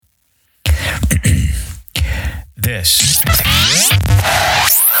This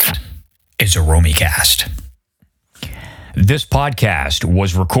is a Romicast. This podcast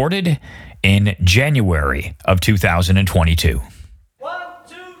was recorded in January of 2022. 1,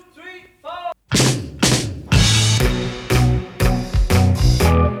 2, 3, 4.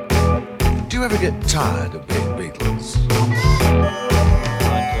 Do you ever get tired of being Beatles?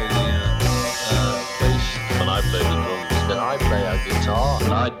 When I play the drums, then I play a guitar,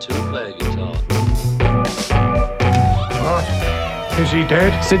 and I too play a guitar. What? Is he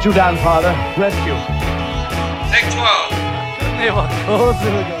dead? Sit you down, father. Rescue. Take 12.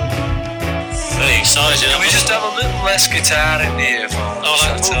 Very excited. Can we just have a little less guitar in the earphones? Oh,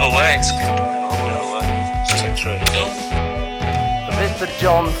 like, That's move away. Take 3. The bit that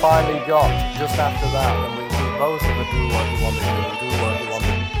John finally got just after that, and we both of it do what you want to do what you want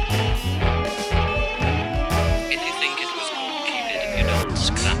to do. If you think it was good, keep it. If you don't,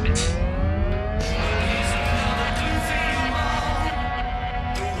 scrap it.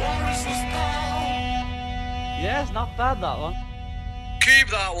 Yeah, it's not bad, that one.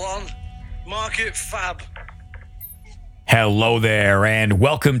 Keep that one. Mark it fab. Hello there, and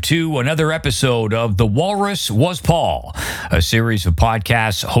welcome to another episode of The Walrus Was Paul, a series of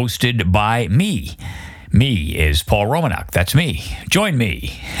podcasts hosted by me. Me is Paul Romanuk. That's me. Join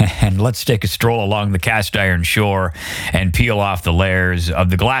me, and let's take a stroll along the cast iron shore and peel off the layers of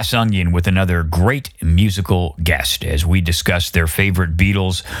the glass onion with another great musical guest as we discuss their favorite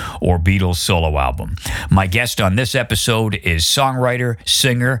Beatles or Beatles solo album. My guest on this episode is songwriter,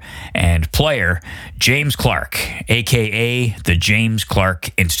 singer, and player James Clark, aka the James Clark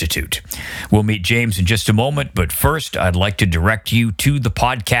Institute. We'll meet James in just a moment, but first I'd like to direct you to the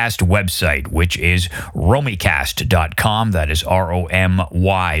podcast website, which is Romicast.com. That is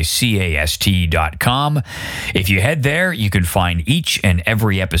ROMYCAST.com. If you head there, you can find each and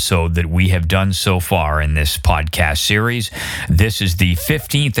every episode that we have done so far in this podcast series. This is the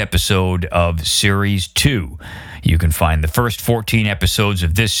 15th episode of Series 2. You can find the first 14 episodes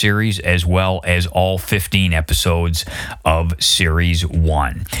of this series as well as all 15 episodes of Series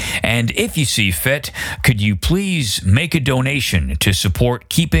 1. And if you see fit, could you please make a donation to support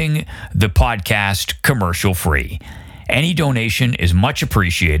keeping the podcast commercial free? Any donation is much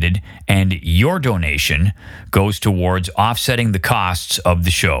appreciated, and your donation goes towards offsetting the costs of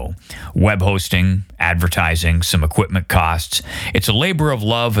the show. Web hosting, advertising, some equipment costs. It's a labor of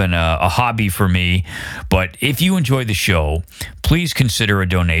love and a hobby for me, but if you enjoy the show, please consider a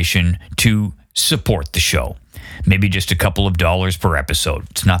donation to support the show. Maybe just a couple of dollars per episode.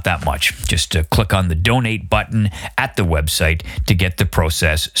 It's not that much. Just click on the donate button at the website to get the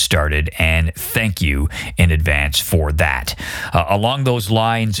process started, and thank you in advance for that. Along those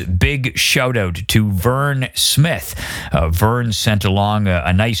lines, big shout out to Vern Smith. Vern sent along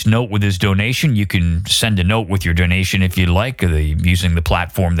a nice note with his donation. You can send a note with your donation if you'd like, using the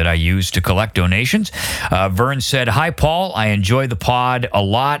platform that I use to collect donations. Vern said, "Hi, Paul. I enjoy the pod a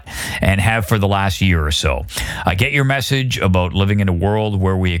lot and have for the last year or so. I get your message about living in a world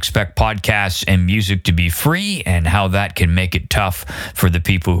where we expect podcasts and music to be free and how that can make it tough for the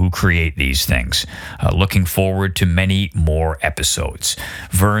people who create these things. Looking forward to many more episodes."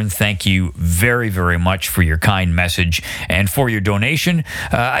 Vern, thank you very, very much for your kind message and for your donation.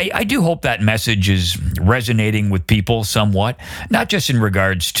 I do hope that message is resonating with people somewhat, not just in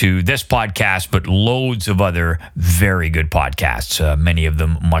regards to this podcast, but loads of other very good podcasts, many of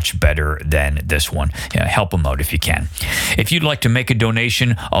them much better than this one. Help them out if you can. If you'd like to make a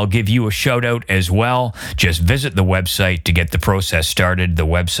donation, I'll give you a shout out as well. Just visit the website to get the process started. The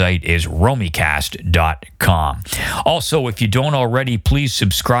website is romicast.com. Also, if you don't already, please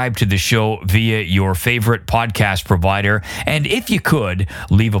subscribe to the show via your favorite podcast provider. And if you could,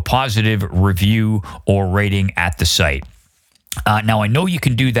 leave a positive review or rating at the site. Now, I know you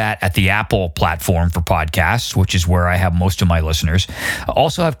can do that at the Apple platform for podcasts, which is where I have most of my listeners. I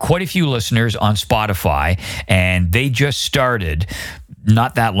also have quite a few listeners on Spotify, and they just started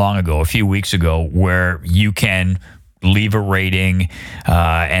not that long ago, a few weeks ago, where you can leave a rating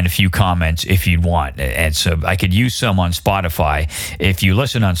and a few comments if you'd want. And so I could use some on Spotify. If you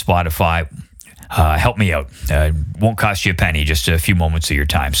listen on Spotify, help me out. Won't cost you a penny, just a few moments of your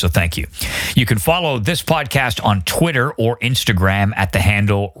time. So thank you. You can follow this podcast on Twitter or Instagram at the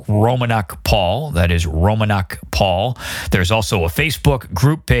handle Romanuk Paul. That is Romanuk Paul. There's also a Facebook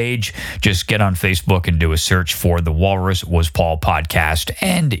group page. Just get on Facebook and do a search for the Walrus Was Paul podcast,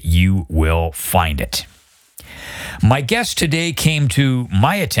 and you will find it. My guest today came to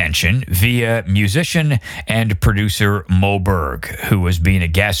my attention via musician and producer Mo Berg, who has been a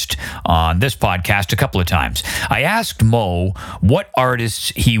guest on this podcast a couple of times. I asked Mo what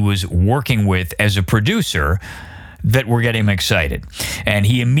artists he was working with as a producer that were getting him excited. And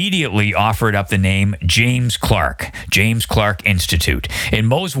he immediately offered up the name James Clark Institute. In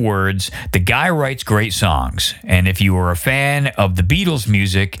Mo's words, the guy writes great songs. And if you are a fan of the Beatles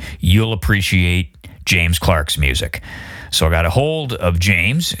music, you'll appreciate James Clark's music. So I got a hold of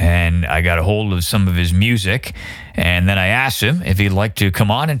James, and I got a hold of some of his music, and then I asked him if he'd like to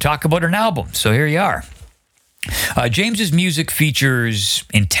come on and talk about an album. So here you are. James's music features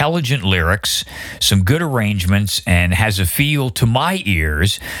intelligent lyrics, some good arrangements, and has a feel to my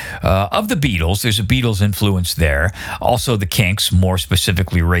ears of the Beatles. There's a Beatles influence there. Also the Kinks, more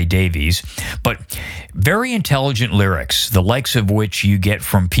specifically Ray Davies. But very intelligent lyrics, the likes of which you get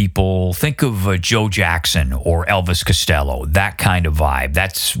from people, think of Joe Jackson or Elvis Costello, that kind of vibe.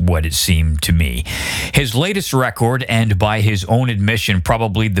 That's what it seemed to me. His latest record, and by his own admission,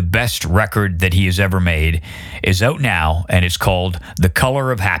 probably the best record that he has ever made, is out now, and it's called The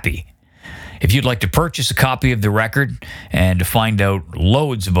Color of Happy. If you'd like to purchase a copy of the record and to find out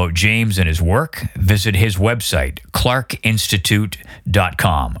loads about James and his work, visit his website,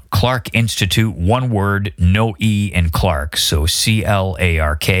 clarkinstitute.com. Clark Institute, one word, no E in Clark, so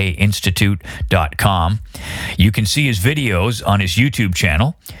CLARK Institute.com. You can see his videos on his YouTube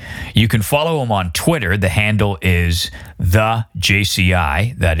channel. You can follow him on Twitter. The handle is the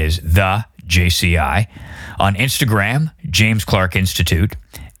JCI, that is the JCI. On Instagram, James Clark Institute.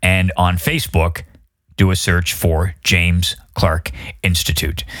 And on Facebook, do a search for James Clark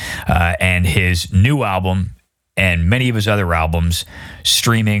Institute. And his new album and many of his other albums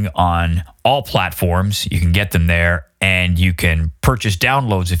streaming on all platforms. You can get them there, and you can purchase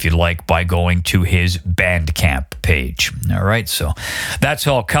downloads if you'd like by going to his Bandcamp page. All right, so that's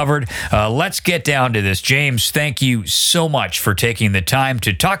all covered. Let's get down to this. James, thank you so much for taking the time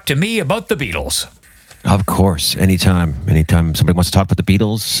to talk to me about the Beatles. Of course, anytime somebody wants to talk about the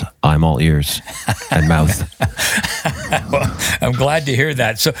Beatles, I'm all ears and mouth. Well, I'm glad to hear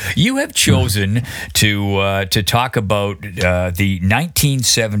that. So you have chosen to talk about the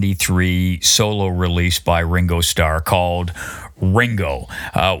 1973 solo release by Ringo Starr called Ringo.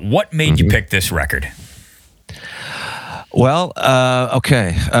 What made you pick this record? Well,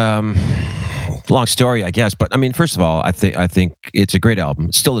 okay. Long story, I guess. But I mean, first of all, I think it's a great album.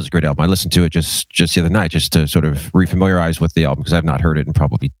 It still is a great album. I listened to it just the other night, just to sort of refamiliarize with the album, because I've not heard it in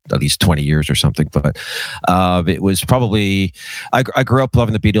probably at least 20 years or something. But it was probably, I grew up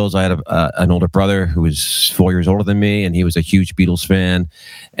loving the Beatles. I had an older brother who was 4 years older than me, and he was a huge Beatles fan.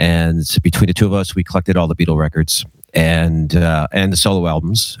 And between the two of us, we collected all the Beatle records and the solo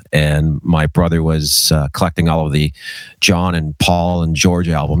albums. And my brother was collecting all of the John and Paul and George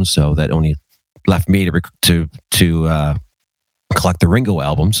albums, so that only left me to collect the Ringo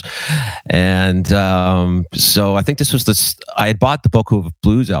albums. And so I think this was I had bought the Book of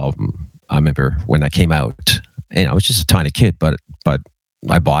Blues album, I remember, when that came out. And I was just a tiny kid, but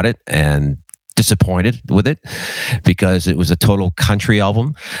I bought it and disappointed with it because it was a total country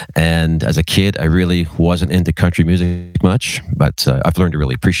album. And as a kid, I really wasn't into country music much, but I've learned to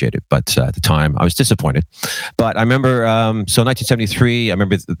really appreciate it. But at the time, I was disappointed. But I remember, so 1973, I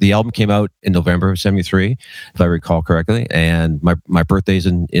remember the album came out in November of 73, if I recall correctly. And my birthday's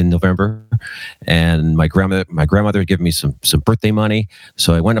in November. And my grandmother had given me some birthday money.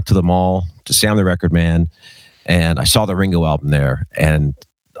 So I went up to the mall to Sam the Record Man, and I saw the Ringo album there. And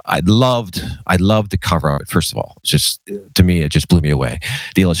I loved the cover of it. First of all, just to me, it just blew me away.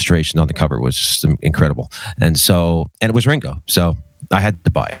 The illustration on the cover was just incredible, and it was Ringo, so I had to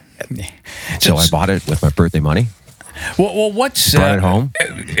buy it. So I bought it with my birthday money. Well, what's brought it home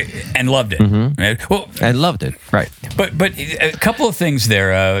and loved it. Mm-hmm. Well, and loved it, right? But a couple of things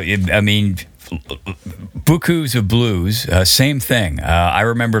there. I mean, Bukus of Blues, same thing. I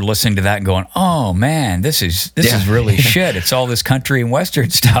remember listening to that and going, "Oh man, this is really shit. It's all this country and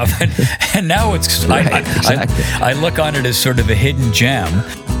western stuff." And now it's exactly. I look on it as sort of a hidden gem.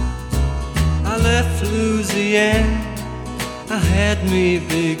 I left Louisiana. I had me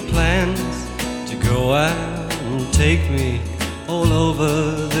big plans to go out and take me all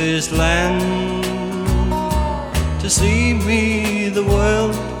over this land, to see me the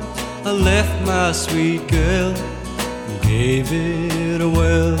world. I left my sweet girl and gave it a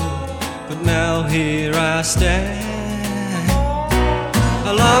whirl, but now here I stand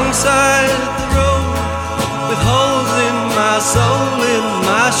alongside the road with holes in my soul, in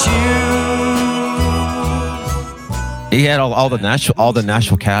my shoes. He had all the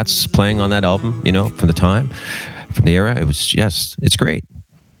Nashville Cats playing on that album, from the time, from the era. It was it's great.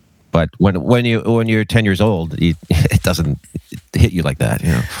 But when you're 10 years old, it doesn't hit you like that, you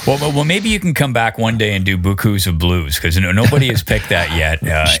know. Well, maybe you can come back one day and do Bukus of Blues, because nobody has picked that yet.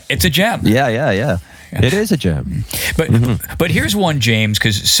 It's a gem. Yeah. It is a gem. But here's one, James,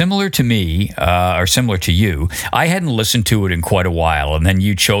 because similar to me, or similar to you, I hadn't listened to it in quite a while, and then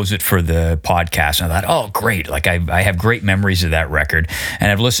you chose it for the podcast, and I thought, oh, great. Like, I have great memories of that record, and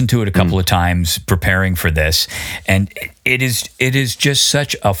I've listened to it a couple of times preparing for this, and it is just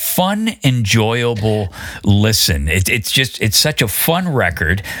such a fun, enjoyable listen. It's such a fun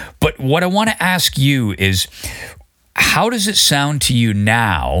record. But what I want to ask you is, how does it sound to you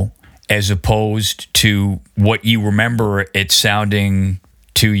now, as opposed to what you remember it sounding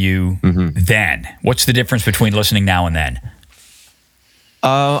to you then? What's the difference between listening now and then?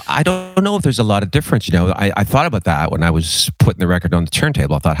 I don't know if there's a lot of difference. You know, I thought about that when I was putting the record on the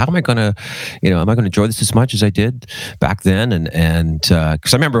turntable. I thought, how am I going to, am I going to enjoy this as much as I did back then? And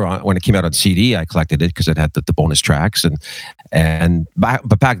because I remember when it came out on CD, I collected it because it had the bonus tracks,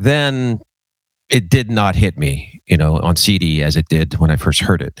 but back then, it did not hit me, on CD as it did when I first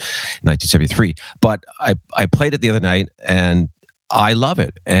heard it in 1973. But I played it the other night, and I love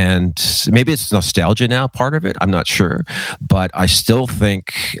it. And maybe it's nostalgia now, part of it. I'm not sure. But I still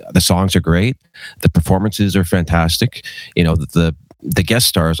think the songs are great. The performances are fantastic. The guest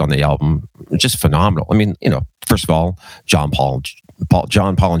stars on the album are just phenomenal. I mean, first of all, John, Paul,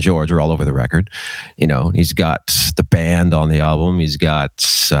 and George are all over the record. He's got the band on the album. He's got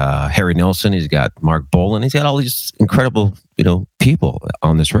Harry Nilsson. He's got Mark Bolan. He's got all these incredible, people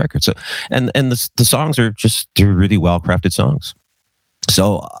on this record. So, and the songs are they're really well crafted songs.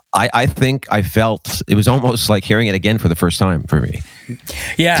 So I think I felt it was almost like hearing it again for the first time for me.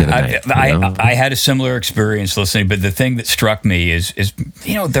 Yeah, I had a similar experience listening, but the thing that struck me is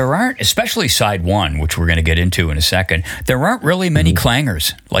there aren't, especially side one, which we're going to get into in a second, there aren't really many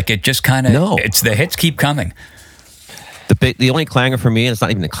clangers. Like, it just kind of, it's the hits keep coming. The only clanger for me, and it's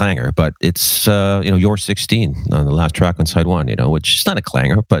not even a clanger, but it's You're 16 on the last track on side one, which is not a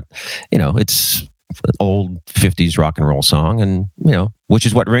clanger, but it's an old 50s rock and roll song, and which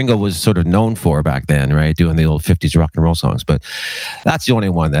is what Ringo was sort of known for back then, right? Doing the old 50s rock and roll songs. But that's the only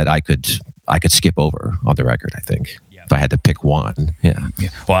one that I could skip over on the record, I think. Yeah. If I had to pick one. Yeah.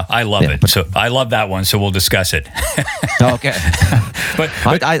 Well, I love it. So I love that one, so we'll discuss it. Okay. but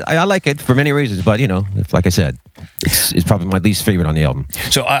I like it for many reasons, but like I said, it's probably my least favorite on the album.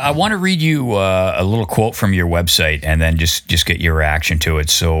 So I want to read you a little quote from your website, and then just get your reaction to it.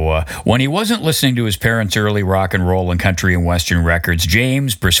 So when he wasn't listening to his parents' early rock and roll and country and western records,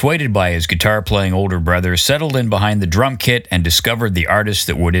 James, persuaded by his guitar-playing older brother, settled in behind the drum kit and discovered the artists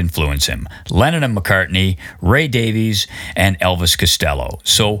that would influence him: Lennon and McCartney, Ray Davies, and Elvis Costello.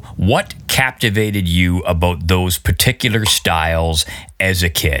 So what captivated you about those particular styles as a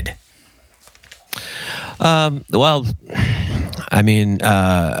kid? Well, I mean,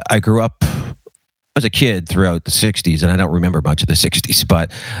 I grew up as a kid throughout the 60s, and I don't remember much of the 60s,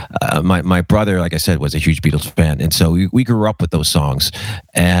 but my brother, like I said, was a huge Beatles fan. And so we grew up with those songs,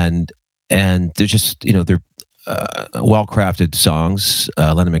 and they're just, they're well-crafted songs.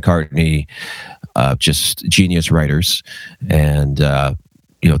 Lennon and McCartney, just genius writers, and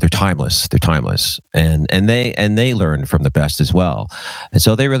they're timeless. They're timeless, and they learn from the best as well. And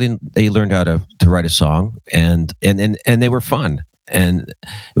so they learned how to write a song, and they were fun. And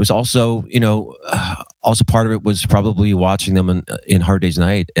it was also, also part of it was probably watching them in Hard Day's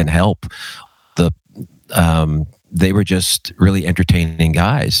Night and Help. They were just really entertaining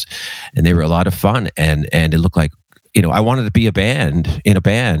guys, and they were a lot of fun. And it looked like, I wanted to be in a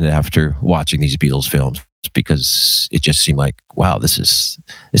band after watching these Beatles films, because it just seemed like, wow, this is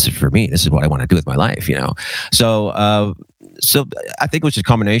for me. This is what I want to do with my life, So I think it was a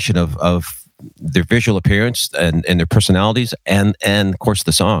combination of their visual appearance and their personalities, and of course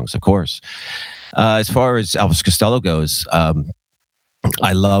the songs, of course. As far as Elvis Costello goes,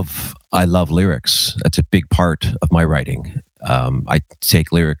 I love lyrics. That's a big part of my writing. I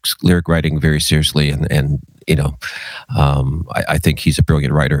take lyric writing very seriously, and I think he's a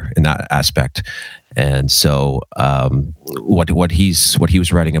brilliant writer in that aspect. And so what he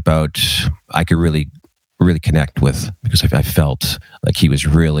was writing about, I could really connect with, because I felt like he was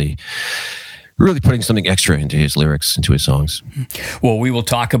really really putting something extra into his lyrics, into his songs. Well, we will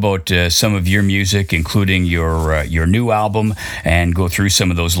talk about some of your music, including your new album, and go through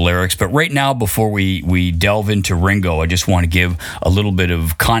some of those lyrics. But right now, before we delve into Ringo, I just want to give a little bit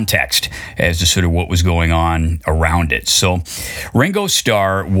of context as to sort of what was going on around it. So Ringo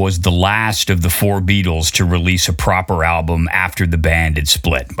Starr was the last of the four Beatles to release a proper album after the band had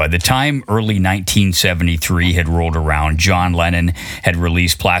split. By the time early 1973 had rolled around, John Lennon had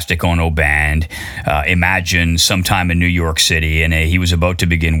released Plastic Ono Band, Imagine, sometime in New York City, and he was about to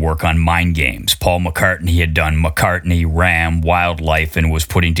begin work on Mind Games. Paul McCartney had done McCartney, Ram, Wildlife, and was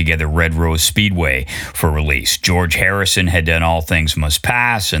putting together Red Rose Speedway for release. George Harrison had done All Things Must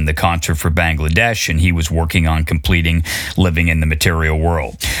Pass and the Concert for Bangladesh, and he was working on completing Living in the Material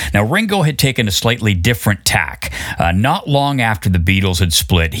World. Now, Ringo had taken a slightly different tack. Not long after the Beatles had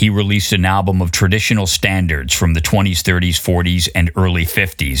split, he released an album of traditional standards from the 20s, 30s, 40s, and early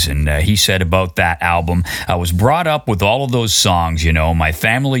 50s. And he said about that album, I was brought up with all of those songs, you know. My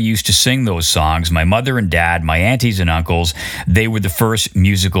family used to sing those songs. My mother and dad, my aunties and uncles, they were the first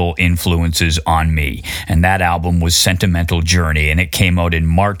musical influences on me. And that album was Sentimental Journey, and it came out in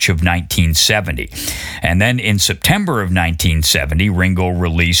March of 1970. And then in September of 1970, Ringo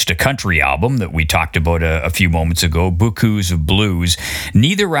released a country album that we talked about a few moments ago, Bukus of Blues.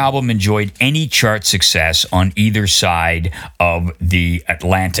 Neither album enjoyed any chart success on either side of the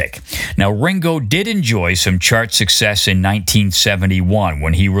Atlantic. Now, Ringo did enjoy some chart success in 1971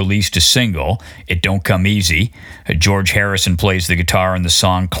 when he released a single, It Don't Come Easy. George Harrison plays the guitar in the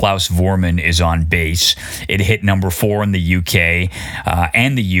song. Klaus Voormann is on bass. It hit number 4 in the UK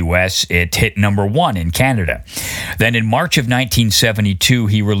and the US. It hit number 1 in Canada. Then in March of 1972,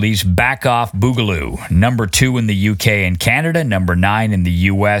 he released Back Off Boogaloo, number 2 in the UK and Canada, number 9 in the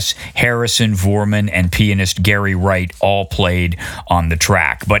US. Harrison, Voormann, and pianist Gary Wright all played on the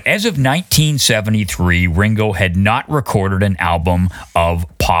track. But as of 1973, Ringo had not recorded an album of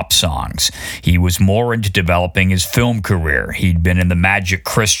pop songs. He was more into developing his film career. He'd been in The Magic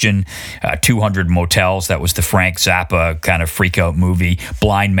Christian, 200 Motels, that was the Frank Zappa kind of freak-out movie,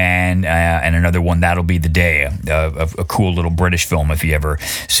 Blind Man, and another one, That'll Be the Day, a cool little British film if you ever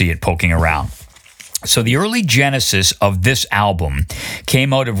see it poking around. So the early genesis of this album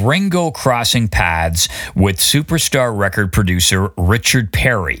came out of Ringo crossing paths with superstar record producer Richard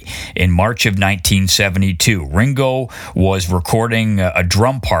Perry in March of 1972. Ringo was recording a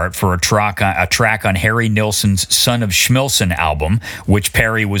drum part for a track on Harry Nilsson's Son of Schmilson album, which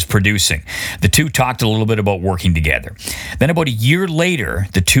Perry was producing. The two talked a little bit about working together. Then about a year later,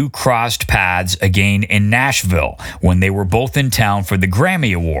 the two crossed paths again in Nashville when they were both in town for the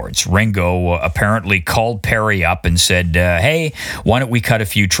Grammy Awards. Ringo apparently called Perry up and said, hey, why don't we cut a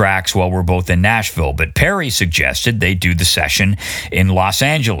few tracks while we're both in Nashville? But Perry suggested they do the session in Los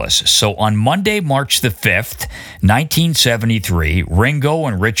Angeles. So on Monday, March the 5th, 1973, Ringo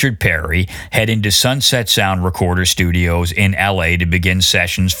and Richard Perry head into Sunset Sound Recorder Studios in LA to begin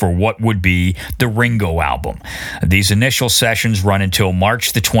sessions for what would be the Ringo album. These initial sessions run until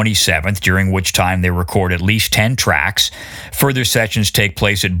March the 27th, during which time they record at least 10 tracks. Further sessions take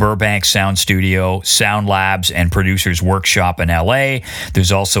place at Burbank Sound Studio, Sound Labs, and Producers Workshop in LA.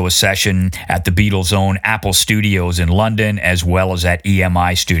 There's also a session at the Beatles' own Apple Studios in London, as well as at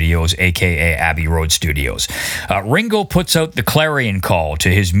EMI Studios, aka Abbey Road Studios. Ringo puts out the clarion call to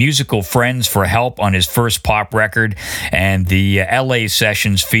his musical friends for help on his first pop record, and the LA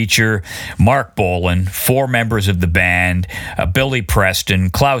sessions feature Mark Bolan, 4 members of the band, Billy Preston,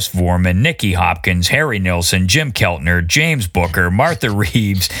 Klaus Voormann, Nicky Hopkins, Harry Nilsson, Jim Keltner, James Booker, Martha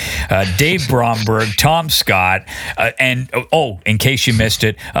Reeves, Dave Bromberg, Tom Scott, and, in case you missed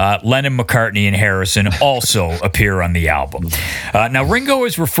it, Lennon, McCartney, and Harrison also appear on the album. Now, Ringo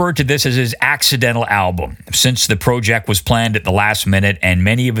has referred to this as his accidental album, since the project was planned at the last minute and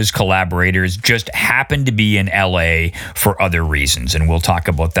many of his collaborators just happened to be in LA for other reasons, and we'll talk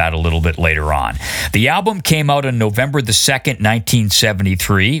about that a little bit later on. The album came out on November the 2nd,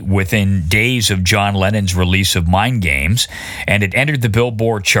 1973, within days of John Lennon's release of Mind Games, and it entered the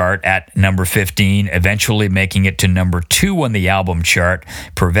Billboard chart at number 15, eventually making it to number 2 on the album chart,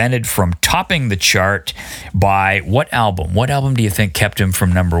 prevented from topping the chart by what album? What album do you think kept him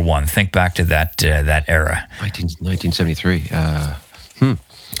from number 1? Think back to that era. 1973.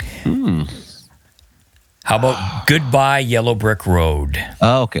 How about Goodbye Yellow Brick Road?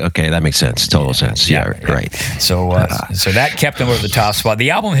 Oh, okay, that makes sense. Total sense. Yeah, right. So that kept him over the top spot. The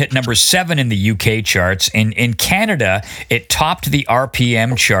album hit number 7 in the UK charts. In Canada, it topped the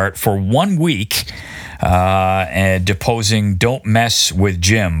RPM chart for 1 week. and deposing "Don't Mess with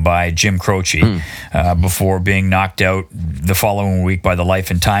Jim" by Jim Croce before being knocked out the following week by the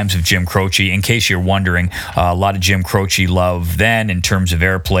Life and Times of Jim Croce. In case you're wondering, a lot of Jim Croce love then in terms of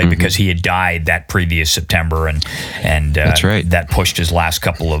airplay because he had died that previous September, and that's right. That pushed his last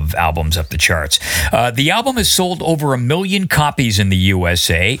couple of albums up the charts. The album has sold over 1 million copies in the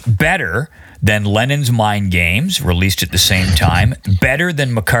USA, better than Lennon's Mind Games, released at the same time, better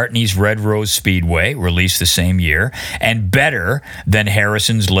than McCartney's Red Rose Speedway, released the same year, and better than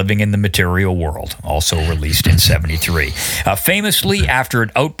Harrison's Living in the Material World, also released in 73. Famously, after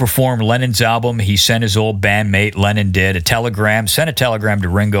it outperformed Lennon's album, he sent his old bandmate, Lennon did, sent a telegram to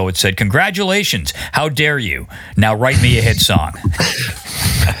Ringo. It said, "Congratulations, how dare you? Now write me a hit song."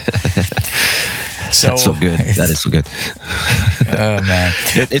 That's so good. That is so good. Oh man,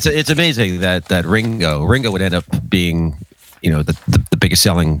 it's amazing that Ringo would end up being, the biggest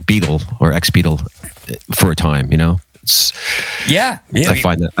selling Beatle or ex-Beatle for a time. Yeah. I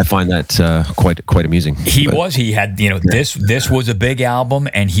find that quite amusing. He had this was a big album,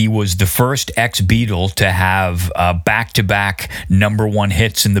 and he was the first ex-Beatle to have back-to-back #1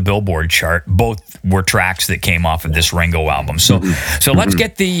 hits in the Billboard chart. Both were tracks that came off of this Ringo album. So let's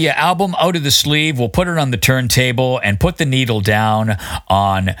get the album out of the sleeve. We'll put it on the turntable and put the needle down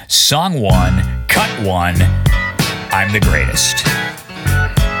on song 1, cut 1. I'm the Greatest.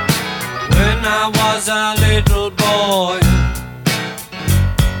 When I was a little boy,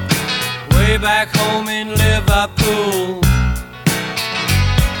 way back home in Liverpool,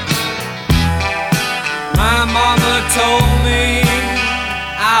 my mama told me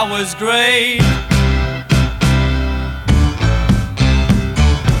I was great.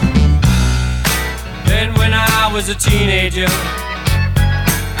 Then when I was a teenager,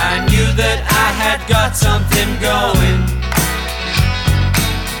 I knew that I had got something going.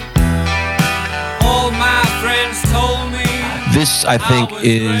 All my friends told me. This, I think,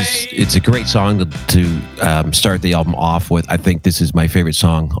 it's a great song to start the album off with. I think this is my favorite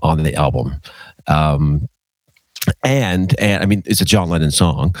song on the album. And I mean, it's a John Lennon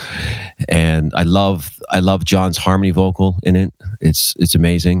song, and I love John's harmony vocal in it. It's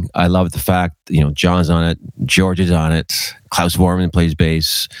amazing. I love the fact John's on it, George is on it, Klaus Vormann plays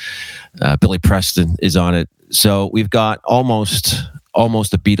bass, Billy Preston is on it. So we've got almost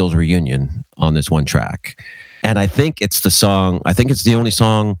a Beatles reunion on this one track, and I think it's the only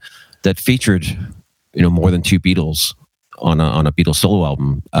song that featured more than 2 Beatles on a Beatles solo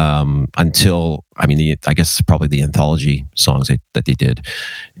album until I guess probably the anthology songs that they did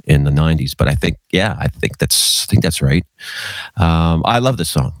in the 90s. But I think that's right. I love this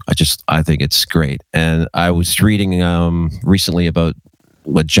song. I think it's great. And I was reading recently about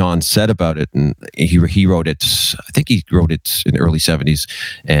what John said about it, and he wrote it. I think he wrote it in the early 70s,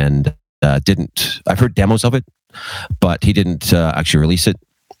 and I've heard demos of it, but he didn't actually release it.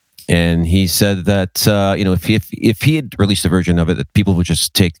 And he said that if he had released a version of it, that people would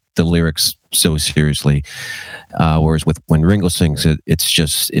just take the lyrics so seriously, whereas when Ringo sings it,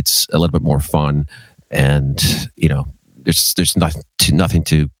 it's a little bit more fun, and there's nothing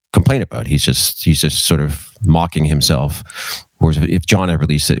to complain about. He's just sort of mocking himself. Whereas if John had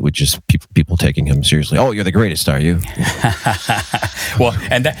released it, it would just people taking him seriously. Oh, you're the greatest, are you? Well,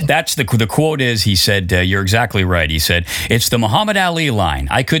 and that's the quote is, he said, you're exactly right. He said, it's the Muhammad Ali line.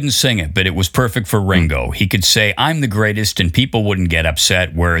 I couldn't sing it, but it was perfect for Ringo. He could say, I'm the greatest, and people wouldn't get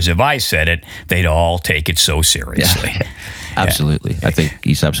upset. Whereas if I said it, they'd all take it so seriously. Yeah. Absolutely. I think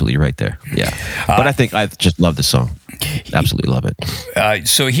he's absolutely right there. Yeah. But I think I just love the song. Absolutely love it.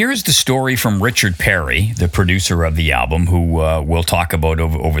 So here's the story from Richard Perry, the producer of the album, who we'll talk about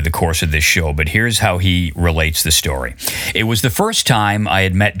over the course of this show. But here's how he relates the story. It was the first time I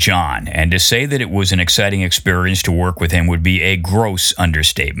had met John, and to say that it was an exciting experience to work with him would be a gross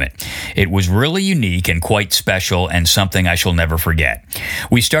understatement. It was really unique and quite special, and something I shall never forget.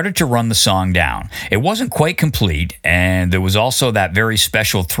 We started to run the song down. It wasn't quite complete, and there was also that very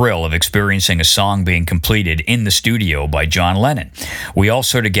special thrill of experiencing a song being completed in the studio by John Lennon. We all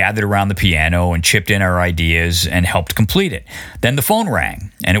sort of gathered around the piano and chipped in our ideas and helped complete it. Then the phone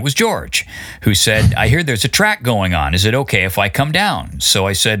rang, and it was George, who said, I hear there's a track going on. Is it okay if I come down? So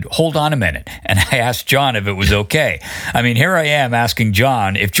I said, hold on a minute. And I asked John if it was okay. I mean, here I am asking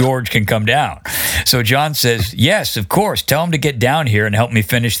John if George can come down. So John says, yes, of course. Tell him to get down here and help me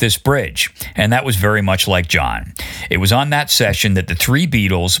finish this bridge. And that was very much like John. It was on that session that the 3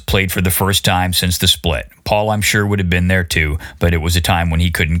 Beatles played for the first time since the split. Paul, I'm sure, would have been there too, but it was a time when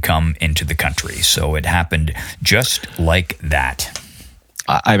he couldn't come into the country. So it happened just like that.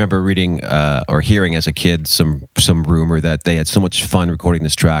 I remember reading or hearing as a kid some rumor that they had so much fun recording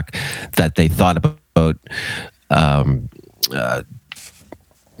this track that they thought about um,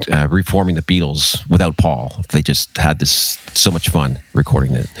 reforming the Beatles without Paul. They just had this so much fun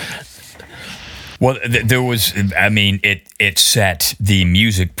recording it. Well, there was, I mean, it set the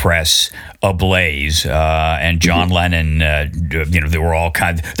music press ablaze, and John Lennon, they were all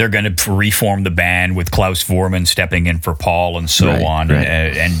they're going to reform the band with Klaus Voormann stepping in for Paul and so on. Right.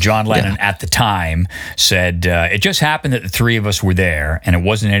 And John Lennon at the time said, it just happened that the three of us were there, and it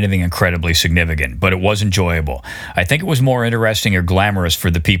wasn't anything incredibly significant, but it was enjoyable. I think it was more interesting or glamorous for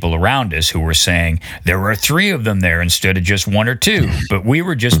the people around us who were saying, there were three of them there instead of just one or two, but we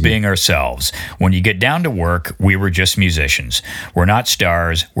were just being ourselves. When you get down to work, we were just musicians. We're not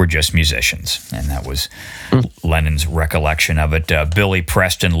stars, we're just musicians. And that was Lennon's recollection of it. Billy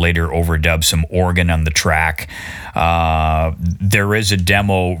Preston later overdubbed some organ on the track. There is a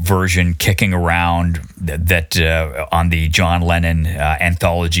demo version kicking around that on the John Lennon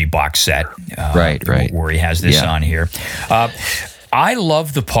anthology box set. Right. Where he has this on here. I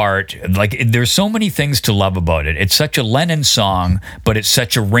love the part, there's so many things to love about it. It's such a Lennon song, but it's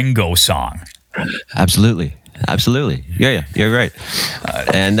such a Ringo song. Absolutely. Yeah, you're right.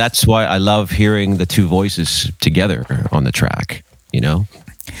 And that's why I love hearing the two voices together on the track, Now,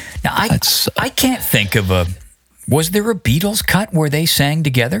 I can't think of was there a Beatles cut where they sang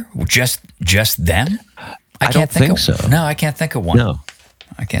together? Just them? I don't think so. No, I can't think of one. No.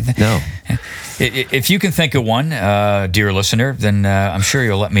 I can't think. No. If you can think of one, dear listener, then I'm sure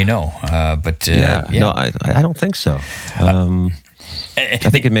you'll let me know. No, I don't think so. I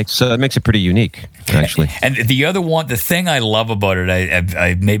think it makes it pretty unique, actually. And the other one, the thing I love about it,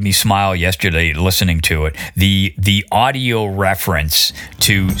 I made me smile yesterday listening to it. The audio reference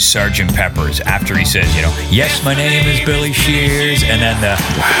to Sgt. Pepper's after he says, yes, my name is Billy Shears, and then the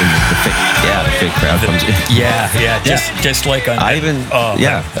fake crowd comes in. Just like on.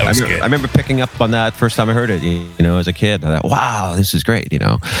 That was good. I remember picking up on that first time I heard it. As a kid, I thought, wow, this is great.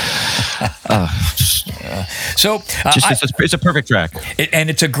 So it's a perfect track. And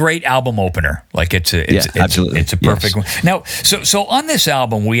it's a great album opener. Absolutely. It's a perfect one. Now, so on this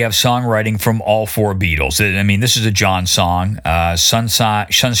album, we have songwriting from all four Beatles. I mean, this is a John song.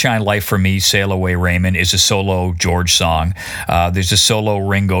 Sunshine Life for Me, Sail Away Raymond is a solo George song. There's a solo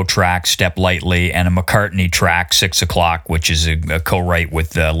Ringo track, Step Lightly, and a McCartney track, 6 O'Clock, which is a co-write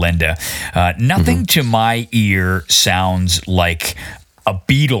with Linda. Nothing to my ear sounds like a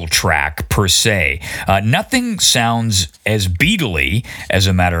Beatle track per se. Nothing sounds as Beatle-y, as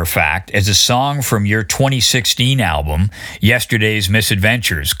a matter of fact, as a song from your 2016 album, Yesterday's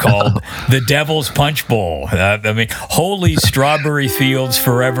Misadventures, called The Devil's Punch Bowl. Holy Strawberry Fields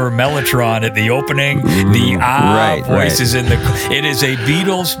Forever, Mellotron at the opening, the voices in the... It is a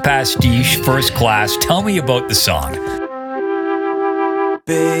Beatles pastiche, first class. Tell me about the song.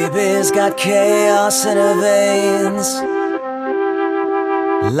 Baby's got chaos in her veins,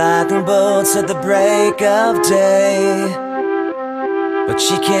 lightning bolts at the break of day, but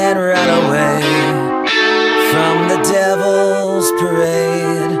she can't run away from the devil's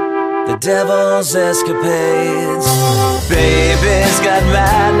parade, the devil's escapades. Baby's got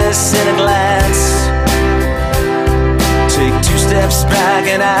madness in a glance, take 2 steps back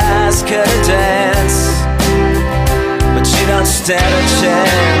and ask her to dance, but she don't stand a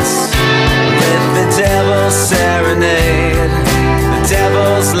chance with the devil's serenade,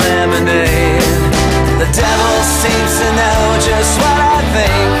 devil's lemonade. The devil seems to know just what I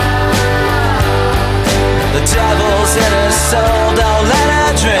think. The devil's in her soul, don't let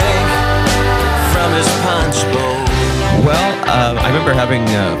her drink from his punch bowl. Well, I remember having,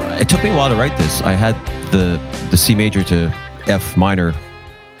 it took me a while to write this. I had the C major to F minor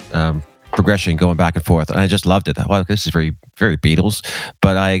progression going back and forth, and I just loved it. Wow, this is very, very Beatles,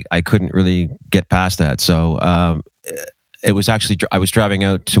 but I couldn't really get past that. So it was actually, I was driving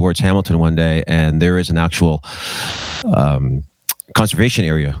out towards Hamilton one day, and there is an actual conservation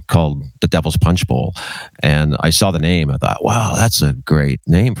area called the Devil's Punch Bowl. And I saw the name. I thought, wow, that's a great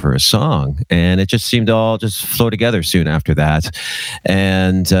name for a song. And it just seemed to all just flow together soon after that.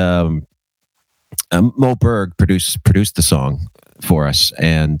 And Mo Berg produced the song for us,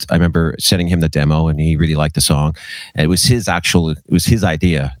 and I remember sending him the demo, and he really liked the song. And it was his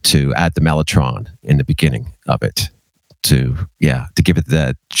idea to add the Mellotron in the beginning of it, to give it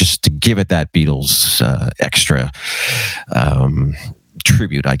that Beatles extra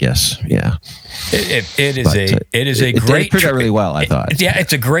tribute, I guess. Yeah. It is a great. It turned out really well, I thought. Yeah,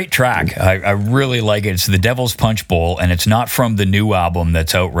 it's a great track. I really like it. It's the Devil's Punch Bowl, and it's not from the new album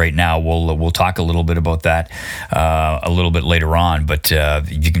that's out right now. We'll talk a little bit about that a little bit later on. But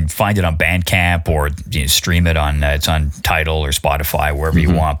you can find it on Bandcamp or stream it on it's on Tidal or Spotify, wherever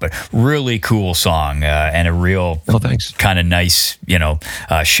you want. But really cool song and a real kind of nice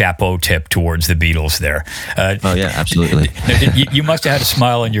chapeau tip towards the Beatles there. Oh yeah, absolutely. You must have had a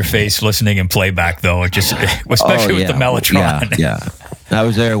smile on your face listening in playback, though. It just, especially with the Mellotron. Yeah. I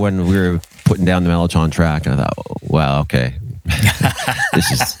was there when we were putting down the Mellotron track, and I thought, wow, okay,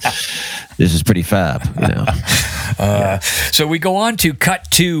 this is pretty fab, So we go on to cut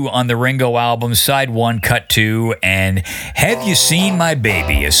 2 on the Ringo album, side 1, cut 2, and Have You Seen My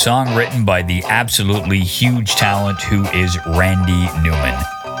Baby, a song written by the absolutely huge talent who is Randy Newman.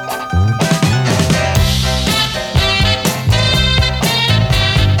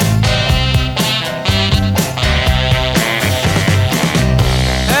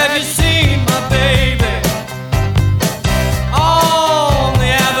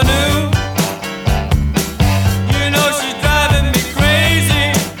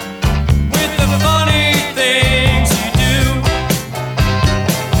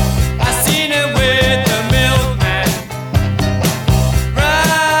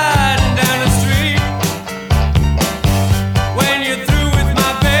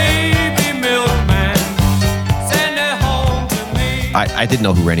 I didn't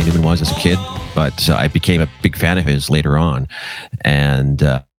know who Randy Newman was as a kid, but I became a big fan of his later on. And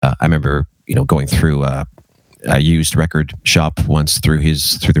I remember, going through a used record shop once through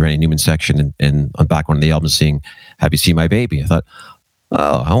the Randy Newman section, and on back one of the albums, seeing "Have You Seen My Baby?" I thought,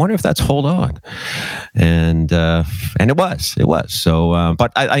 oh, I wonder if that's "Hold On," and it was. So,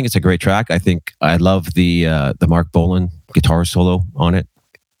 but I think it's a great track. I think I love the Mark Bolan guitar solo on it.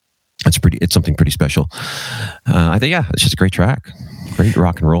 It's something pretty special. I think, it's just a great track. Great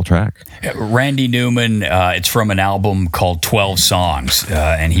rock and roll track. Randy Newman, it's from an album called 12 Songs,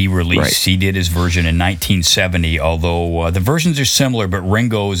 and he did his version in 1970, although the versions are similar, but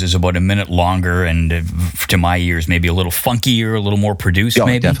Ringo's is about a minute longer, and to my ears, maybe a little funkier, a little more produced,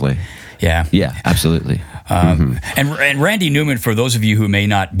 maybe? Definitely. Yeah, absolutely. And Randy Newman, for those of you who may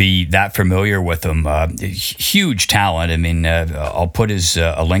not be that familiar with him, huge talent. I mean, I'll put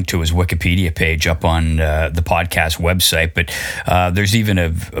a link to his Wikipedia page up on the podcast website, but there's even a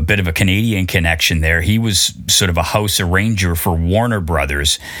bit of a Canadian connection there. He was sort of a house arranger for Warner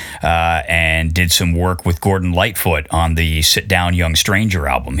Brothers and did some work with Gordon Lightfoot on the Sit Down Young Stranger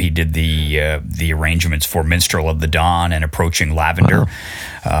album. He did the arrangements for Minstrel of the Dawn and Approaching Lavender.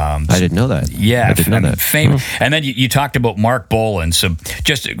 Wow. I didn't know that. Yeah, I didn't know that. Famous. And then you talked about Mark Bolan, so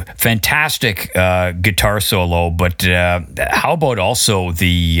just a fantastic guitar solo. But how about also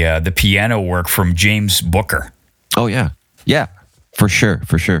the piano work from James Booker? Oh yeah, for sure.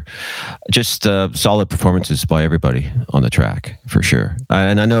 Just solid performances by everybody on the track, for sure.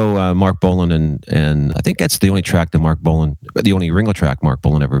 And I know Mark Bolan, and I think that's the only only Ringo track Mark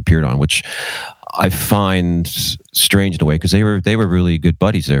Bolan ever appeared on, which I find strange in a way, because they were really good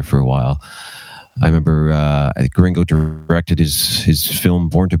buddies there for a while. I remember I think Ringo directed his film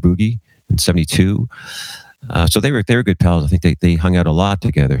Born to Boogie in '72. So they were good pals. I think they hung out a lot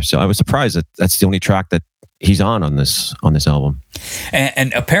together. So I was surprised that that's the only track that he's on this album.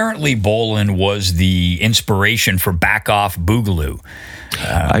 And apparently Bolan was the inspiration for Back Off Boogaloo.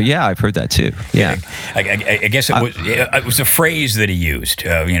 Yeah, I've heard that too. Yeah, I guess it was a phrase that he used.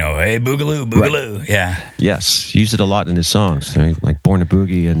 Hey, boogaloo. Right. Yeah. Yes, he used it a lot in his songs, right? Like "Born to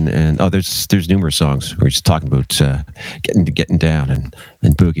Boogie" and there's numerous songs where he's talking about getting down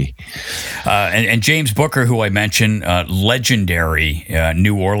and boogie. And James Booker, who I mentioned, legendary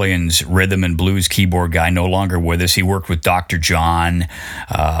New Orleans rhythm and blues keyboard guy, no longer with us. He worked with Dr. John,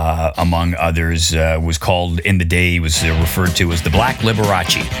 among others. Was called in the day. He was referred to as the Black Liberace.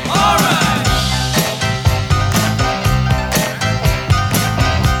 All right.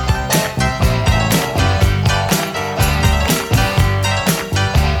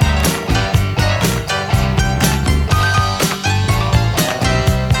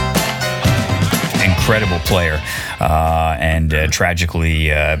 Incredible player, and tragically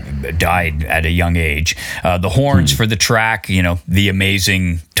died at a young age. The horns for the track, the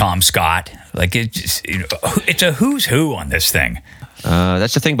amazing Tom Scott. Like it's a who's who on this thing.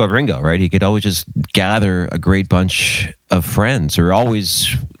 That's the thing about Ringo, right? He could always just gather a great bunch of friends,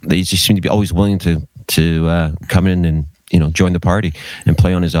 they just seem to be always willing to come in join the party and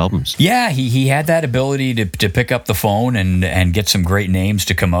play on his albums. Yeah, he had that ability to pick up the phone and get some great names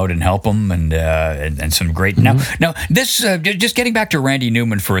to come out and help him, and some great. Now this just getting back to Randy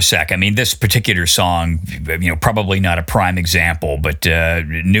Newman for a sec. I mean, this particular song, probably not a prime example, but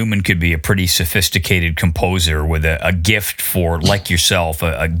Newman could be a pretty sophisticated composer with a gift for, like yourself,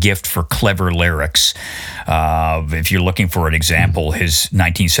 a gift for clever lyrics. If you're looking for an example, his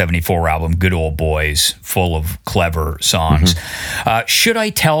 1974 album "Good Old Boys," full of clever songs. Should I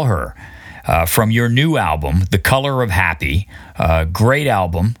Tell Her? From your new album, The Color of Happy, great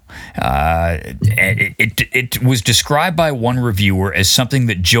album. It was described by one reviewer as something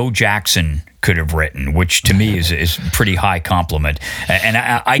that Joe Jackson could have written, which to me is a pretty high compliment. And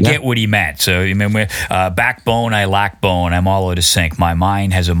I get what he meant. So, backbone, I lack bone. I'm all out of sync. My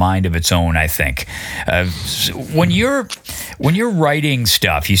mind has a mind of its own, I think. When you're writing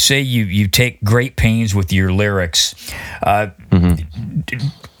stuff, you say you take great pains with your lyrics.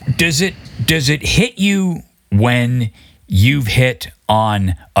 Does it hit you when you've hit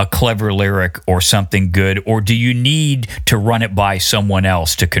on a clever lyric or something good, or do you need to run it by someone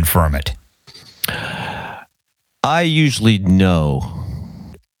else to confirm it? I usually know.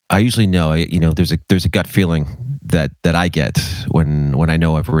 There's a gut feeling that I get when I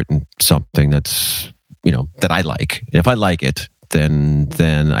know I've written something that's that I like. If I like it, then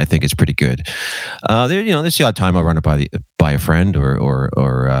I think it's pretty good. There's the odd time I'll run it by a friend or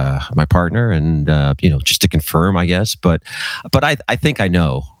my partner, and just to confirm, I guess. But I think I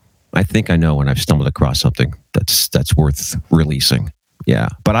know. I think I know when I've stumbled across something that's worth releasing. Yeah,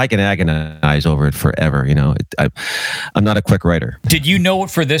 but I can agonize over it forever. I'm not a quick writer. Did you know it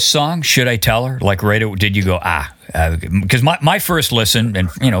for this song? Should I Tell Her? Like, right? Did you go because my first listen,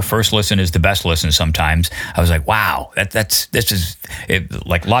 and first listen is the best listen. Sometimes I was like, wow, this is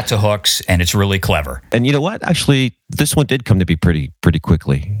like lots of hooks, and it's really clever. And you know what? Actually, this one did come to be pretty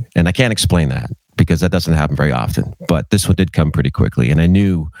quickly, and I can't explain that, because that doesn't happen very often. But this one did come pretty quickly, and I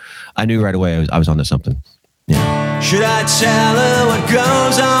knew right away I was onto something. Yeah. Should I tell her what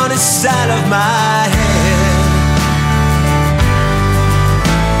goes on inside of my head?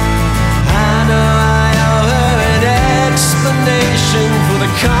 I know I owe her an explanation for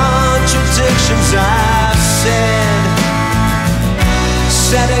the contradictions I've said,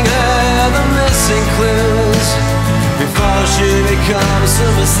 setting her the missing clues before she becomes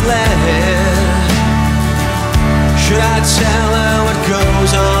misled. Should I tell her what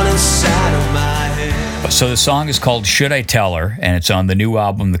goes on inside of my head? So the song is called Should I Tell Her, and it's on the new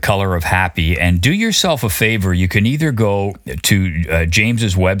album, The Color of Happy. And do yourself a favor. You can either go to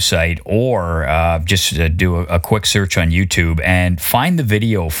James's website or just do a quick search on YouTube and find the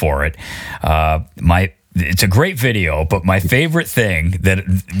video for it. It's a great video, but my favorite thing that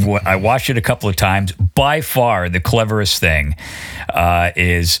I watched it a couple of times, by far the cleverest thing,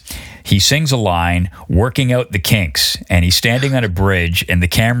 is he sings a line, working out the kinks, and he's standing on a bridge, and the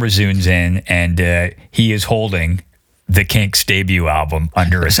camera zooms in, and he is holding the Kinks' debut album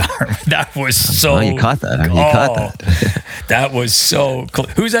under his arm. That was so... you caught that. Caught that. That was so...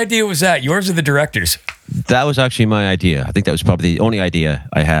 Whose idea was that? Yours or the director's? That was actually my idea. I think that was probably the only idea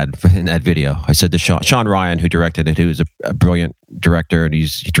I had in that video. I said to Sean Ryan, who directed it, who's a brilliant director, and he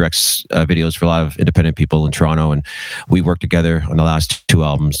directs videos for a lot of independent people in Toronto, and we worked together on the last two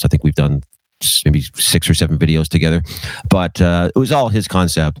albums. I think we've done maybe 6 or 7 videos together, but it was all his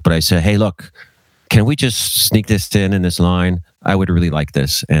concept. But I said, hey, look, can we just sneak this in this line? I would really like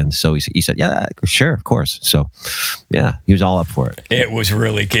this. And so he said, yeah, sure, of course. So yeah, he was all up for it. It was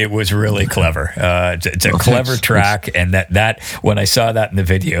really clever. It's a clever track. And that when I saw that in the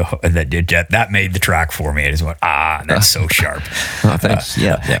video, that made the track for me. I just went, that's so sharp. Thanks.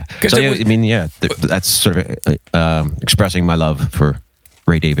 Yeah. So, that's sort of expressing my love for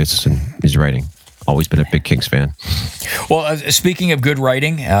Ray Davies and his writing. Always been a big Kinks fan. Well, speaking of good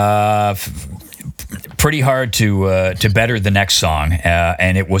writing, pretty hard to better the next song,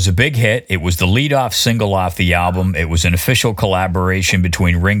 and it was a big hit. It was the lead-off single off the album. It was an official collaboration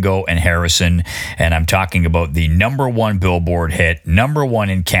between Ringo and Harrison, and I'm talking about the #1 Billboard hit, #1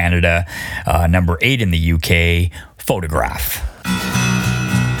 in Canada, #8 in the UK, Photograph.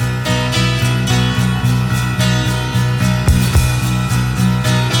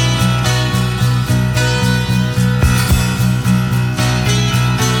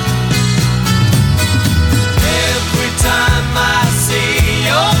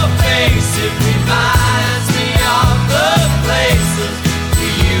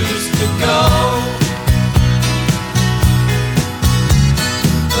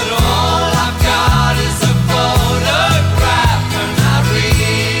 But all I've got is a photograph, and I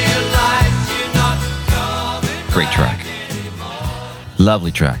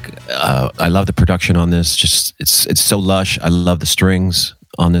Lovely track. I love the production on this. Just it's so lush. I love the strings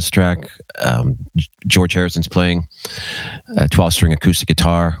on this track. George Harrison's playing a 12-string acoustic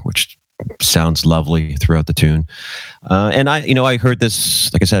guitar, which sounds lovely throughout the tune. And I heard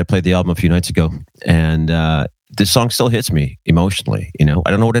this, like I said, I played the album a few nights ago, and this song still hits me emotionally. I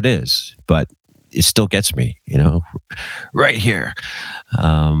don't know what it is, but it still gets me, right here.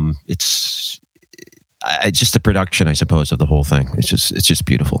 It's just the production, I suppose, of the whole thing. It's just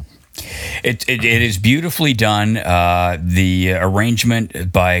beautiful. It is beautifully done. The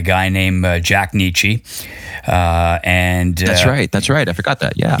arrangement by a guy named Jack Nietzsche, and that's right. I forgot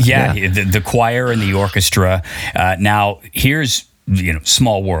that. Yeah. The choir and the orchestra. Now here's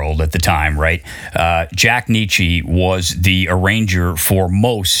small world at the time, right? Jack Nietzsche was the arranger for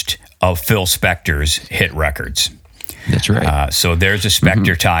most of Phil Spector's hit records. That's right. So there's a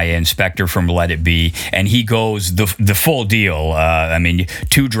Spector tie-in, Spector from Let It Be, and he goes the full deal.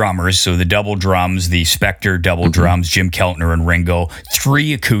 2 drummers, so the double drums, the Spector double drums, Jim Keltner and Ringo,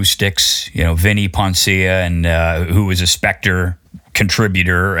 3 acoustics, Vinnie Poncia, and who was a Spector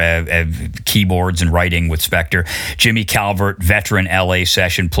contributor, keyboards and writing with Spector. Jimmy Calvert, veteran LA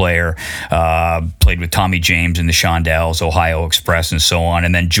session player, played with Tommy James and the Shondells, Ohio Express, and so on.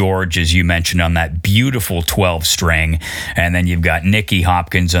 And then George, as you mentioned, on that beautiful 12-string. And then you've got Nicky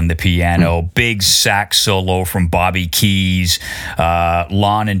Hopkins on the piano, big sax solo from Bobby Keys,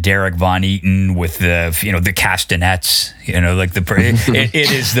 Lon and Derek Von Eaton with the castanets. It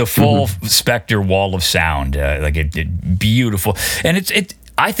is the full Spector wall of sound, beautiful. And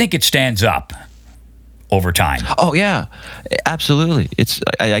I think it stands up over time. Oh yeah, absolutely. It's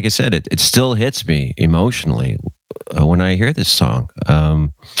like I said, it still hits me emotionally when I hear this song.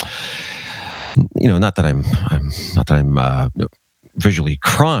 Not that I'm visually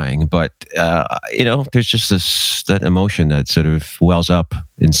crying, but there's just that emotion that sort of wells up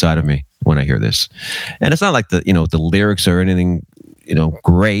inside of me when I hear this. And it's not like the lyrics or anything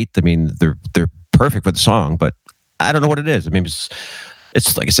great. I mean, they're perfect for the song, but I don't know what it is. I mean, it's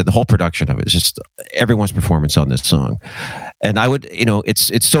like I said, the whole production of it is just everyone's performance on this song. And I would,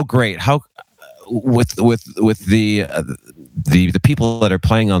 it's so great how with the people that are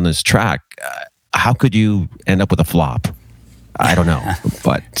playing on this track, how could you end up with a flop? I don't know,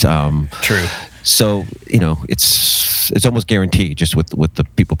 but true. So it's almost guaranteed just with the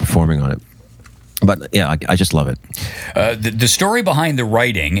people performing on it. But yeah, I just love it. The story behind the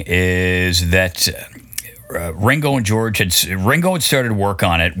writing is that Ringo and George had started work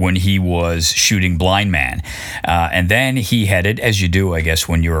on it when he was shooting Blind Man, and then he headed, as you do, I guess,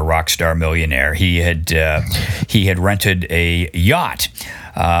 when you're a rock star millionaire. He had rented a yacht,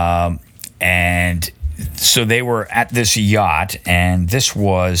 and so they were at this yacht, and this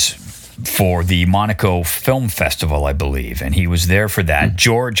was for the Monaco Film Festival, I believe, and he was there for that.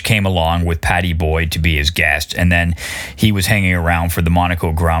 George came along with Patty Boyd to be his guest, and then he was hanging around for the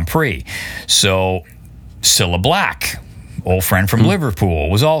Monaco Grand Prix. So Cilla Black, old friend from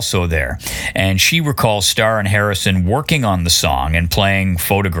Liverpool, was also there. And she recalls Starr and Harrison working on the song and playing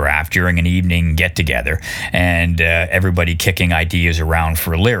Photograph during an evening get-together, and everybody kicking ideas around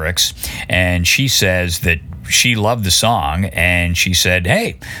for lyrics. And she says that she loved the song, and she said,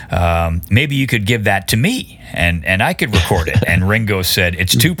 hey, maybe you could give that to me, and I could record it. And Ringo said,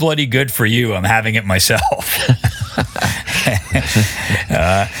 it's too bloody good for you. I'm having it myself.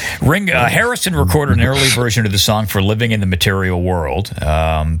 Harrison recorded an early version of the song for Living in the Material World,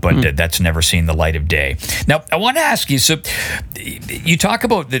 but that's never seen the light of day. Now, I want to ask you, so you talk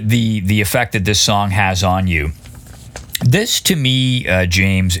about the effect that this song has on you. This, to me,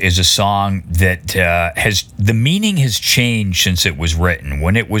 James, is a song that the meaning has changed since it was written.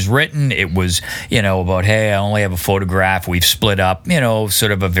 When it was written, it was, about, hey, I only have a photograph, we've split up,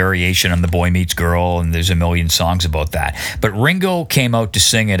 sort of a variation on The Boy Meets Girl, and there's a million songs about that. But Ringo came out to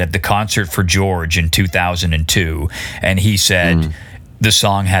sing it at the Concert for George in 2002, and he said, the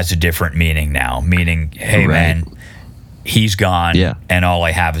song has a different meaning now, meaning, hey, man, he's gone, and all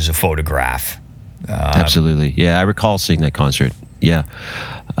I have is a photograph. Absolutely. Yeah, I recall seeing that concert. Yeah,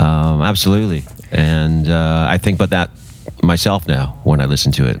 absolutely. And I think about that myself now when I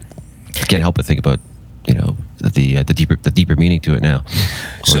listen to it. I can't help but think about, the deeper meaning to it now.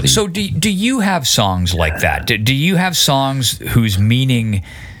 So do you have songs like that? Do you have songs whose meanings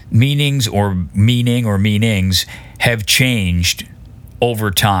have changed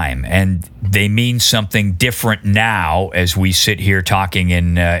over time, and they mean something different now as we sit here talking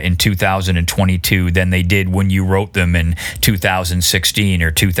in 2022 than they did when you wrote them in 2016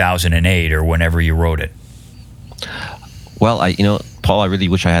 or 2008 or whenever you wrote it? Well, Paul, I really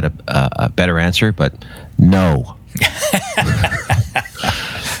wish I had a better answer, but no.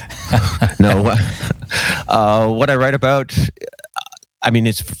 No, what I write about, I mean,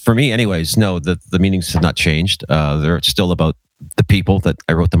 it's for me, anyways. No, the meanings have not changed. They're still about the people that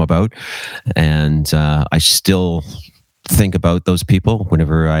I wrote them about, and I still think about those people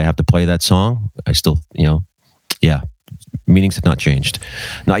whenever I have to play that song. I still, yeah, meanings have not changed,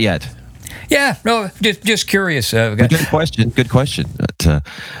 not yet. Yeah, no, just curious. Good question. Good question. But,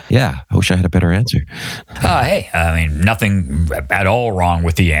 yeah, I wish I had a better answer. Hey, I mean, nothing at all wrong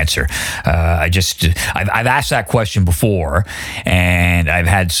with the answer. I've asked that question before, and I've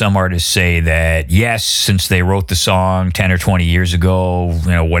had some artists say that, yes, since they wrote the song 10 or 20 years ago,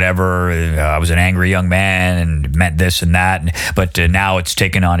 whatever, I was an angry young man and it meant this and that, but now it's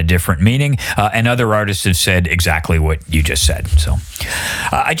taken on a different meaning. And other artists have said exactly what you just said. So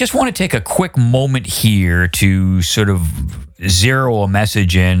I just want to take a quick moment here to sort of zero a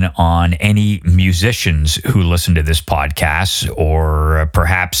message in on any musicians who listen to this podcast, or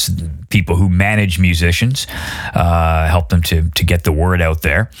perhaps people who manage musicians, help them to get the word out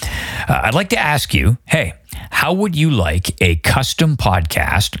there. I'd like to ask you, hey, how would you like a custom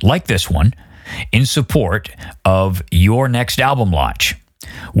podcast like this one in support of your next album launch?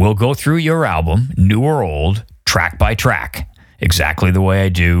 We'll go through your album, new or old, track by track, exactly the way I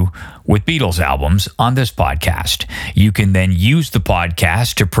do with Beatles albums on this podcast. You can then use the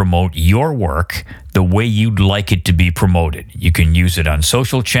podcast to promote your work the way you'd like it to be promoted. You can use it on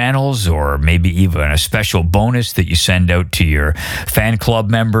social channels, or maybe even a special bonus that you send out to your fan club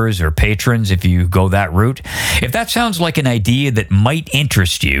members or patrons if you go that route. If that sounds like an idea that might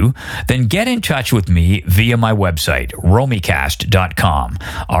interest you, then get in touch with me via my website, romycast.com,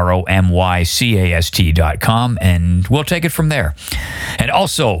 ROMYCAST.com, and we'll take it from there. And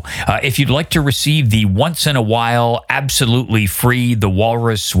also, if you'd like to receive the once in a while, absolutely free The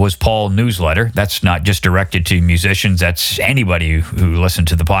Walrus Was Paul newsletter, that's not just directed to musicians, that's anybody who listens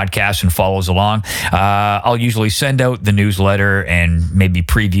to the podcast and follows along. I'll usually send out the newsletter and maybe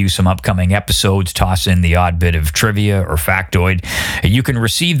preview some upcoming episodes, toss in the odd bit of trivia or factoid. You can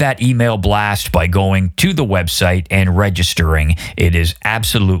receive that email blast by going to the website and registering. It is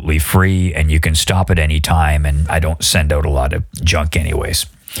absolutely free, and you can stop at any time, and I don't send out a lot of junk anyways.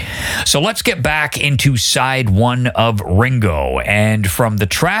 So let's get back into side one of Ringo, and from the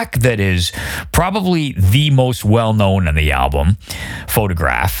track that is probably the most well-known on the album,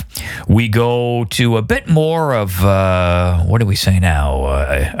 Photograph, we go to a bit more of, what do we say now,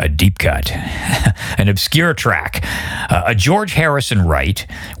 a deep cut, an obscure track, a George Harrison write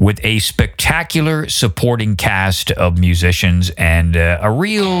with a spectacular supporting cast of musicians and a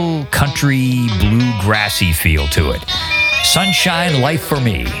real country bluegrassy feel to it. Sunshine Life for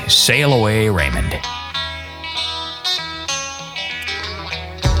Me, Sail Away Raymond.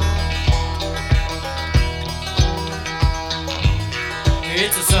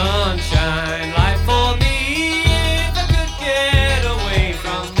 It's a sunshine life for me. If I could get away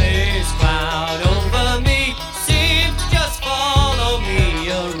from this cloud over me, seems to just follow me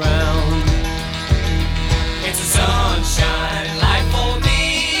around. It's a sunshine life for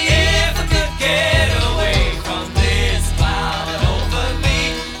me. If I could get away from this cloud over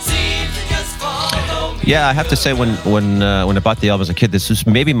me, seems to just follow me. Yeah, I have to say, when I bought the album as a kid, this was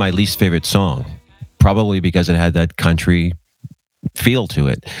maybe my least favorite song, probably because it had that country feel to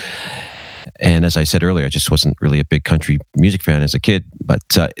it. And as I said earlier, I just wasn't really a big country music fan as a kid. But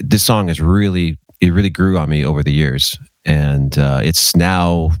this song really grew on me over the years, and it's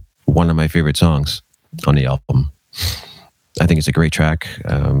now one of my favorite songs on the album. I think it's a great track.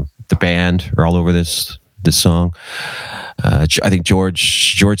 The band are all over this song. I think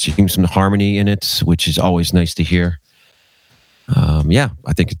George seems some harmony in it, which is always nice to hear. Yeah,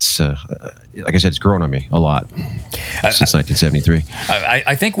 I think it's, like I said, it's grown on me a lot since 1973.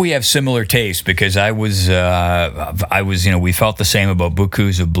 I think we have similar tastes, because I was, we felt the same about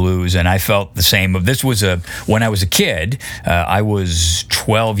Bukus of Blues, and I felt the same of, when I was a kid, I was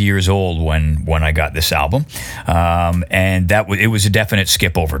 12 years old when I got this album, and it was a definite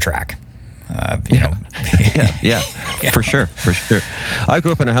skip over track. Yeah, for sure. I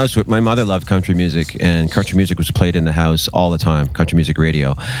grew up in a house where my mother loved country music, and country music was played in the house all the time, country music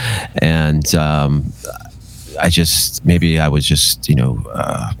radio. And I was just,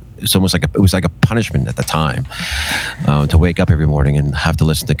 it's almost like it was like a punishment at the time to wake up every morning and have to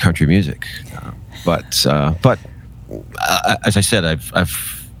listen to country music. But as I said,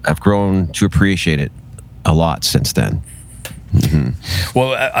 I've grown to appreciate it a lot since then.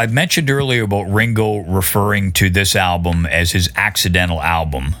 Well, I mentioned earlier about Ringo referring to this album as his accidental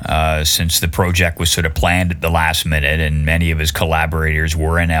album, since the project was sort of planned at the last minute and many of his collaborators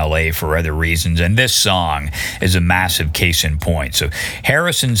were in LA for other reasons. And this song is a massive case in point. So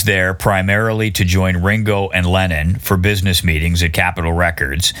Harrison's there primarily to join Ringo and Lennon for business meetings at Capitol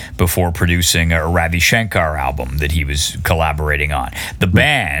Records before producing a Ravi Shankar album that he was collaborating on. The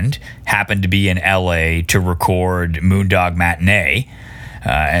band happened to be in LA to record Moondog Matinee.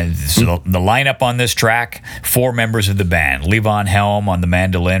 And so the lineup on this track, 4 members of the band: Levon Helm on the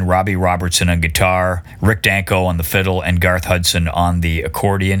mandolin, Robbie Robertson on guitar, Rick Danko on the fiddle, and Garth Hudson on the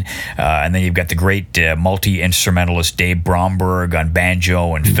accordion. And then you've got the great multi-instrumentalist Dave Bromberg on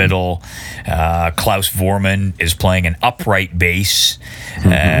banjo and fiddle. Klaus Vormann is playing an upright bass.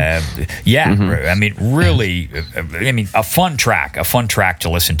 I mean, really, a fun track to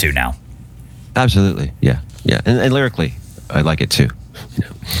listen to now. Absolutely, yeah. And lyrically, I like it too.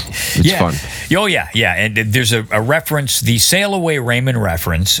 It's fun. Oh, yeah. And there's a reference. The Sail Away Raymond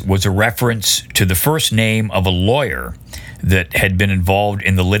reference was a reference to the first name of a lawyer that had been involved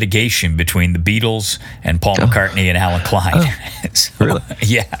in the litigation between the Beatles and Paul McCartney and Alan Klein. So, really?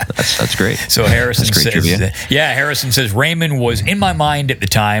 Yeah. That's great. So Harrison great says, Harrison says, Raymond was in my mind at the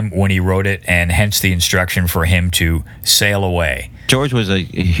time when he wrote it, and hence the instruction for him to sail away. George was a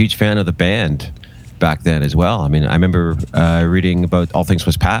huge fan of the band back then as well. I mean, I remember reading about All Things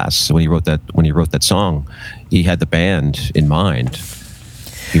Must Pass when he wrote that song. He had the band in mind.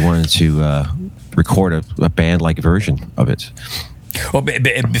 He wanted to record a band-like version of it. Well,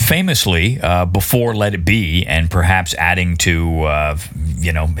 famously, before Let It Be, and perhaps adding to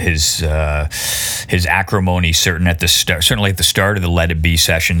his acrimony, certainly at the start of the Let It Be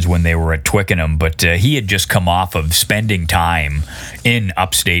sessions when they were at Twickenham, but he had just come off of spending time in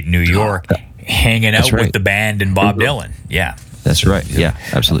upstate New York, hanging out with the band and Bob Dylan. Yeah. That's right. Yeah,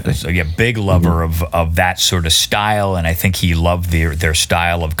 absolutely. So big lover of that sort of style, and I think he loved their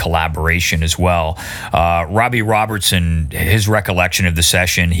style of collaboration as well. Robbie Robertson, his recollection of the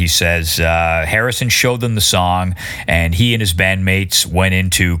session, he says, Harrison showed them the song, and he and his bandmates went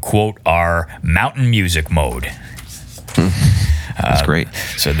into, quote, our mountain music mode. That's great.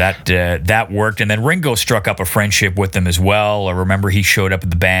 So that worked. And then Ringo struck up a friendship with them as well. I remember he showed up at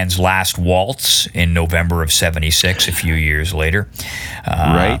the band's last waltz in November of '76, a few years later.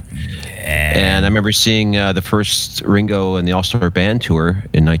 Right. And I remember seeing the first Ringo and the All-Star Band tour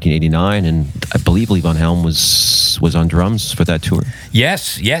in 1989, and I believe Levon Helm was on drums for that tour.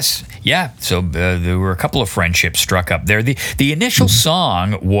 Yes. Yeah, so there were a couple of friendships struck up there. The initial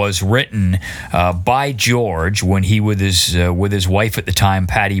song was written by George when he with his wife at the time,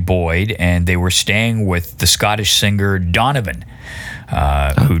 Patty Boyd, and they were staying with the Scottish singer Donovan,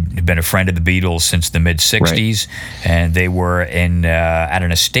 who'd been a friend of the Beatles since the mid-'60s, and they were at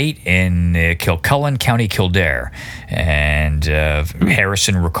an estate in Kilcullen, County Kildare. And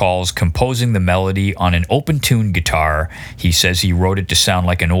Harrison recalls composing the melody on an open-tuned guitar. He says he wrote it to sound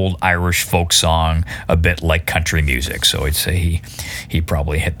like an old Irish folk song, a bit like country music. So I'd say he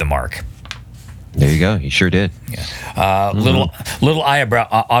probably hit the mark. There you go. He sure did. Yeah. Little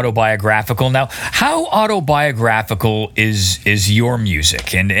autobiographical. Now, how autobiographical is your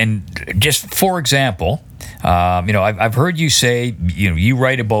music? And just for example, I've heard you say, you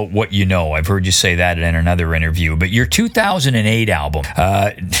write about what you know. I've heard you say that in another interview. But your 2008 album,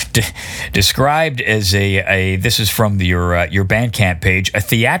 described as this is from your Bandcamp page, a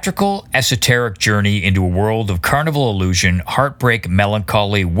theatrical, esoteric journey into a world of carnival illusion, heartbreak,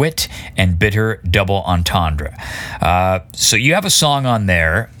 melancholy, wit, and bitter double entendre. So you have a song on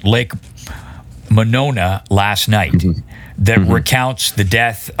there, Lake Monona Last Night, that recounts the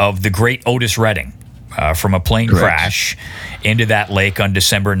death of the great Otis Redding. From a plane crash into that lake on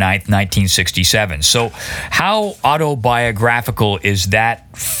December 9th, 1967. So how autobiographical is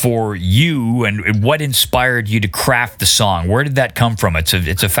that for you, and what inspired you to craft the song? Where did that come from? It's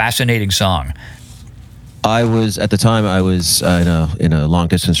a fascinating song. I was in a long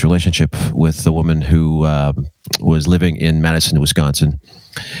distance relationship with a woman who was living in Madison, Wisconsin.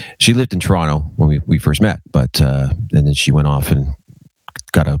 She lived in Toronto when we first met, but and then she went off and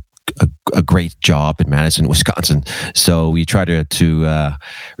got a great job in Madison, Wisconsin. So we tried to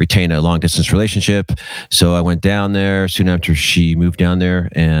retain a long distance relationship. So I went down there soon after she moved down there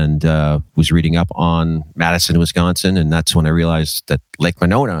and was reading up on Madison, Wisconsin. And that's when I realized that Lake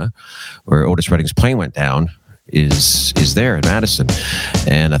Monona, where Otis Redding's plane went down, is there in Madison.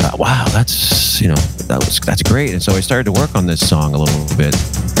 And I thought, wow, that's great. And so I started to work on this song a little bit.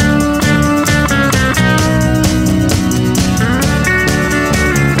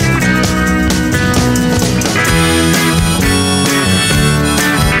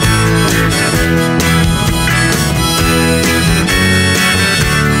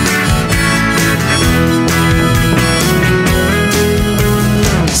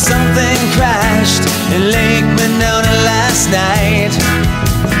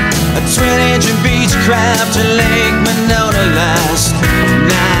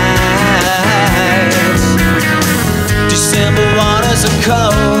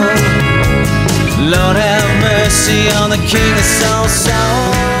 mercy on the king of soul.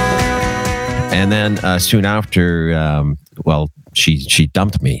 And then soon after, she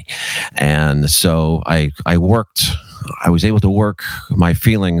dumped me, and so I was able to work my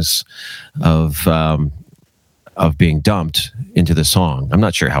feelings of being dumped into the song. I'm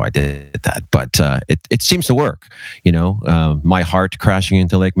not sure how I did that, but it seems to work. My heart crashing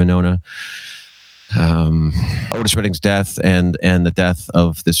into Lake Monona, Otis Redding's death, and the death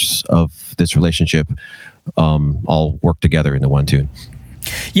of this relationship, all work together into one tune.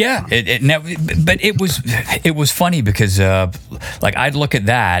 Yeah, but it was funny because I'd look at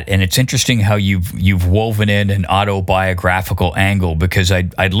that, and it's interesting how you've woven in an autobiographical angle, because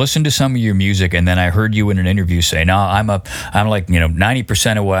I'd listened to some of your music, and then I heard you in an interview say, "No, I'm like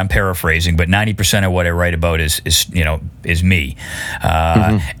 90% of what I'm paraphrasing, but 90% of what I write about is me,"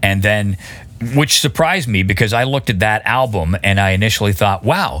 and then. Which surprised me, because I looked at that album and I initially thought,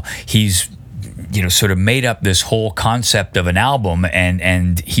 wow, he's sort of made up this whole concept of an album,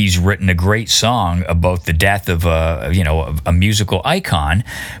 and he's written a great song about the death of a musical icon,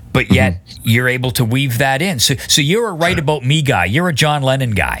 but yet you're able to weave that in. So you're a write about me guy. You're a John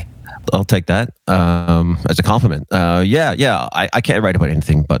Lennon guy. I'll take that as a compliment. I can't write about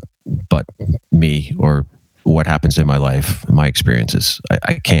anything but me or what happens in my life, my experiences.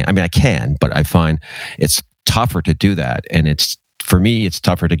 I can't. I mean, I can, but I find it's tougher to do that, and for me, it's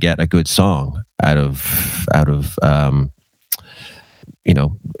tougher to get a good song out of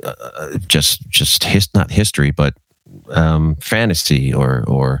not history, but fantasy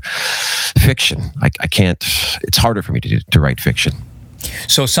or fiction. I can't. It's harder for me to write fiction.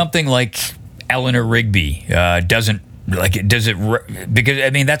 So something like Eleanor Rigby doesn't. Does it? Because I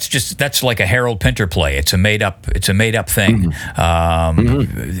mean, that's like a Harold Pinter play. It's a made up thing.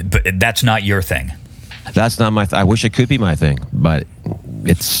 But that's not your thing. That's not my. I wish it could be my thing, but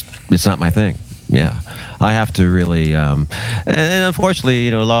it's not my thing. Yeah, I have to really. And unfortunately,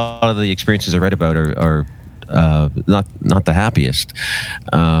 a lot of the experiences I read about are not the happiest.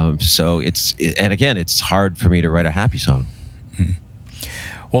 So it's hard for me to write a happy song.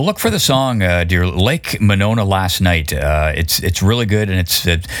 Well, look for the song, dear Lake Monona Last Night. It's really good, and it's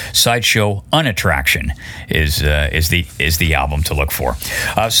Sideshow Unattraction is the album to look for.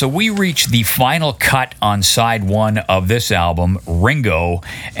 So we reach the final cut on side one of this album, Ringo,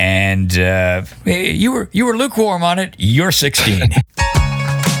 and you were lukewarm on it. You're 16. You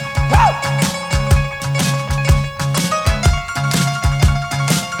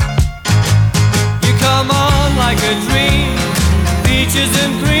come on like a dream. Peaches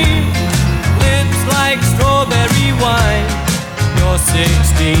and cream, lips like strawberry wine. You're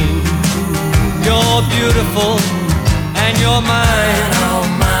 16, you're beautiful, and you're mine, oh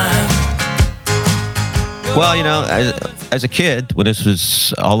mine. Well, as a kid, when this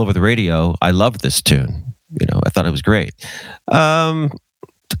was all over the radio, I loved this tune. I thought it was great.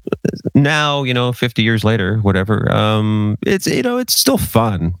 Now, 50 years later, whatever, it's still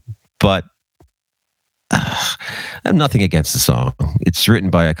fun, but I have nothing against the song. It's written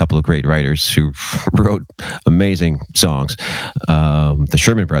by a couple of great writers who wrote amazing songs. The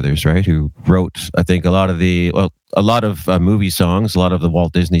Sherman Brothers, right? Who wrote, I think, a lot of movie songs, a lot of the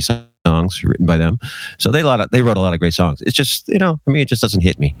Walt Disney songs written by them. So they wrote a lot of great songs. It's just, for me, it just doesn't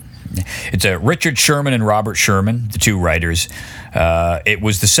hit me. It's Richard Sherman and Robert Sherman, the two writers. It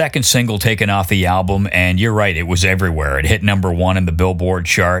was the second single taken off the album, and you're right, it was everywhere. It hit number one in the Billboard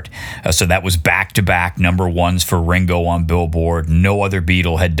chart, so that was back-to-back number ones for Ringo on Billboard. No other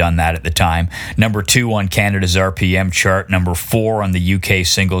Beatle had done that at the time. Number two on Canada's RPM chart, number 4 on the UK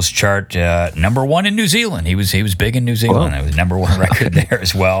singles chart, number 1 in New Zealand. He was big in New Zealand. It was number 1 record there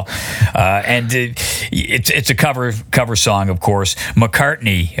as well. And it's a cover song, of course.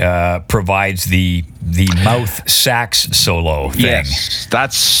 McCartney provides the mouth sax solo thing.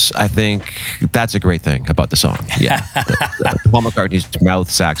 Yes, I think that's a great thing about the song. Yeah, Paul McCartney's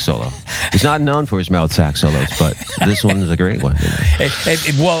mouth sax solo. He's not known for his mouth sax solos, but this one is a great one.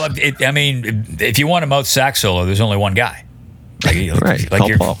 I mean, if you want a mouth sax solo, there's only one guy. Right.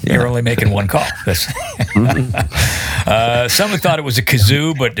 Like Paul, you're only making one call. Someone thought it was a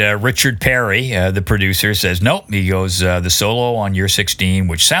kazoo, but Richard Perry, the producer, says nope. He goes, the solo on You're 16,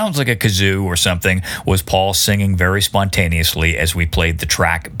 which sounds like a kazoo or something, was Paul singing very spontaneously as we played the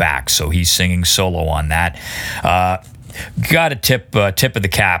track back. So he's singing solo on that. Got a tip of the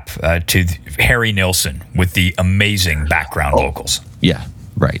cap to Harry Nilsson with the amazing background vocals. Yeah,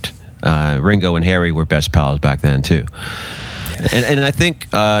 right. Ringo and Harry were best pals back then too. And I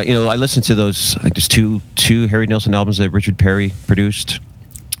think I listened to those there's two Harry Nilsson albums that Richard Perry produced,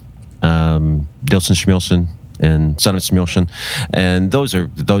 Nilsson Schmilsson and Son of Schmilsson, and those are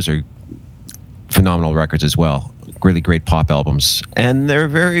phenomenal records as well. really great pop albums, and they're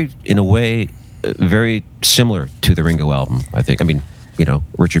very, in a way, very similar to the Ringo album. I think. I mean,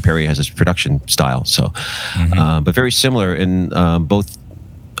 Richard Perry has his production style, so, but very similar. And both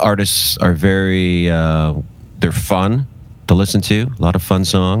artists are very, they're fun to listen to. A lot of fun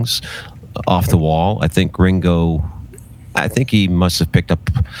songs, off the wall. I think Ringo, he must have picked up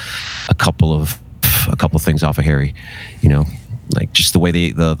a couple things off of Harry, like just the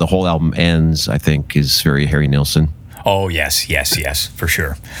way the whole album ends, I think is very Harry Nilsson. Oh, yes, for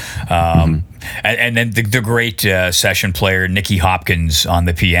sure. And then the great session player, Nicky Hopkins on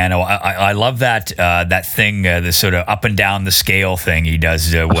the piano. I love that thing, the sort of up and down the scale thing he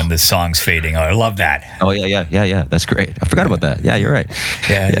does when the song's fading. I love that. Oh, yeah. That's great. I forgot about that. Yeah, you're right.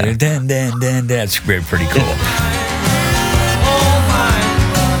 Yeah. That's pretty cool.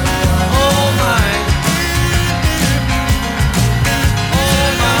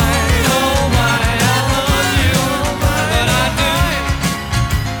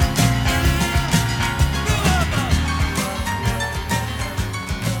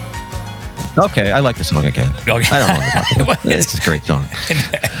 Okay, I like the song again. I don't know what to talk about. It's a great song.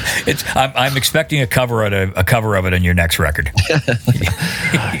 I'm expecting a cover of it on your next record.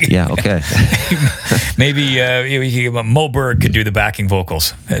 Yeah, okay. Maybe Mo Berg could do the backing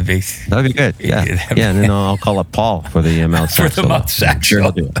vocals. That'd be good. Yeah, and then I'll call up Paul for the mouth sax. For the mouth sax. Sure,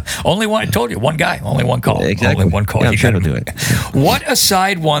 he'll do it. Only one. I told you, one guy, only one call. Exactly. Only one call. Yeah, I'm sure he'll do it. What a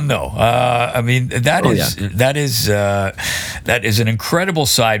side one, though. I mean, that is an incredible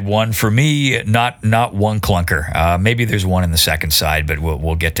side one for me. Not one clunker. Maybe there's one in the second side, but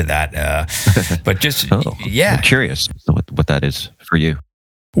we'll get to that. But just I'm curious what that is for you.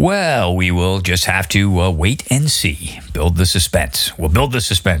 Well, we will just have to wait and see. Build the suspense. We'll build the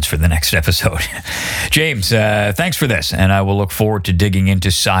suspense for the next episode. James, thanks for this, and I will look forward to digging into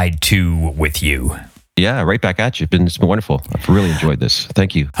side 2 with you. Yeah, right back at you. It's been wonderful. I've really enjoyed this.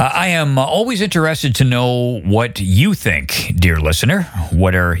 Thank you. I am always interested to know what you think, dear listener.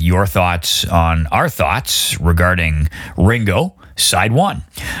 What are your thoughts on our thoughts regarding Ringo, side 1?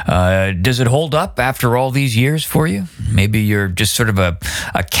 Does it hold up after all these years for you? Maybe you're just sort of a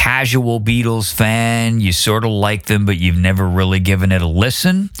casual Beatles fan. You sort of like them, but you've never really given it a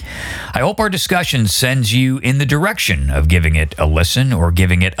listen. I hope our discussion sends you in the direction of giving it a listen or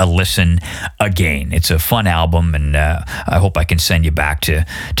giving it a listen again. It's a fun album, and I hope I can send you back to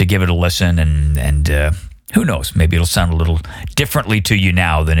give it a listen and who knows? Maybe it'll sound a little differently to you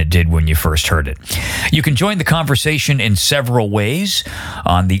now than it did when you first heard it. You can join the conversation in several ways.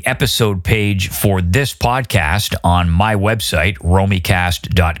 On the episode page for this podcast on my website,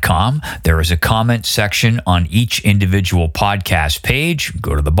 romicast.com, there is a comment section on each individual podcast page.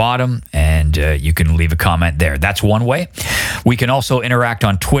 Go to the bottom and you can leave a comment there. That's one way. We can also interact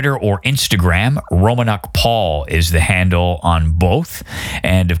on Twitter or Instagram. Romanuk Paul is the handle on both.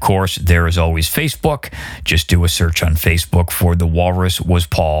 And of course, there is always Facebook. Just do a search on Facebook for the Walrus Was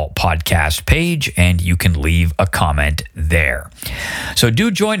Paul podcast page, and you can leave a comment there. So do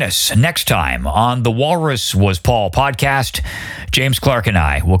join us next time on the Walrus Was Paul podcast. James Clark and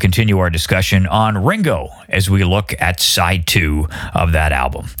I will continue our discussion on Ringo as we look at side 2 of that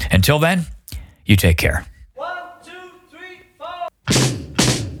album. Until then, you take care. 1, 2, 3,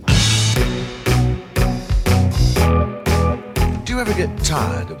 4. Do you ever get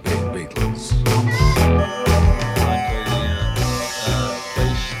tired of being Beatles?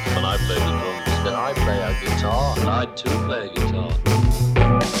 When I play the drums, then I play a guitar, and I too play a guitar.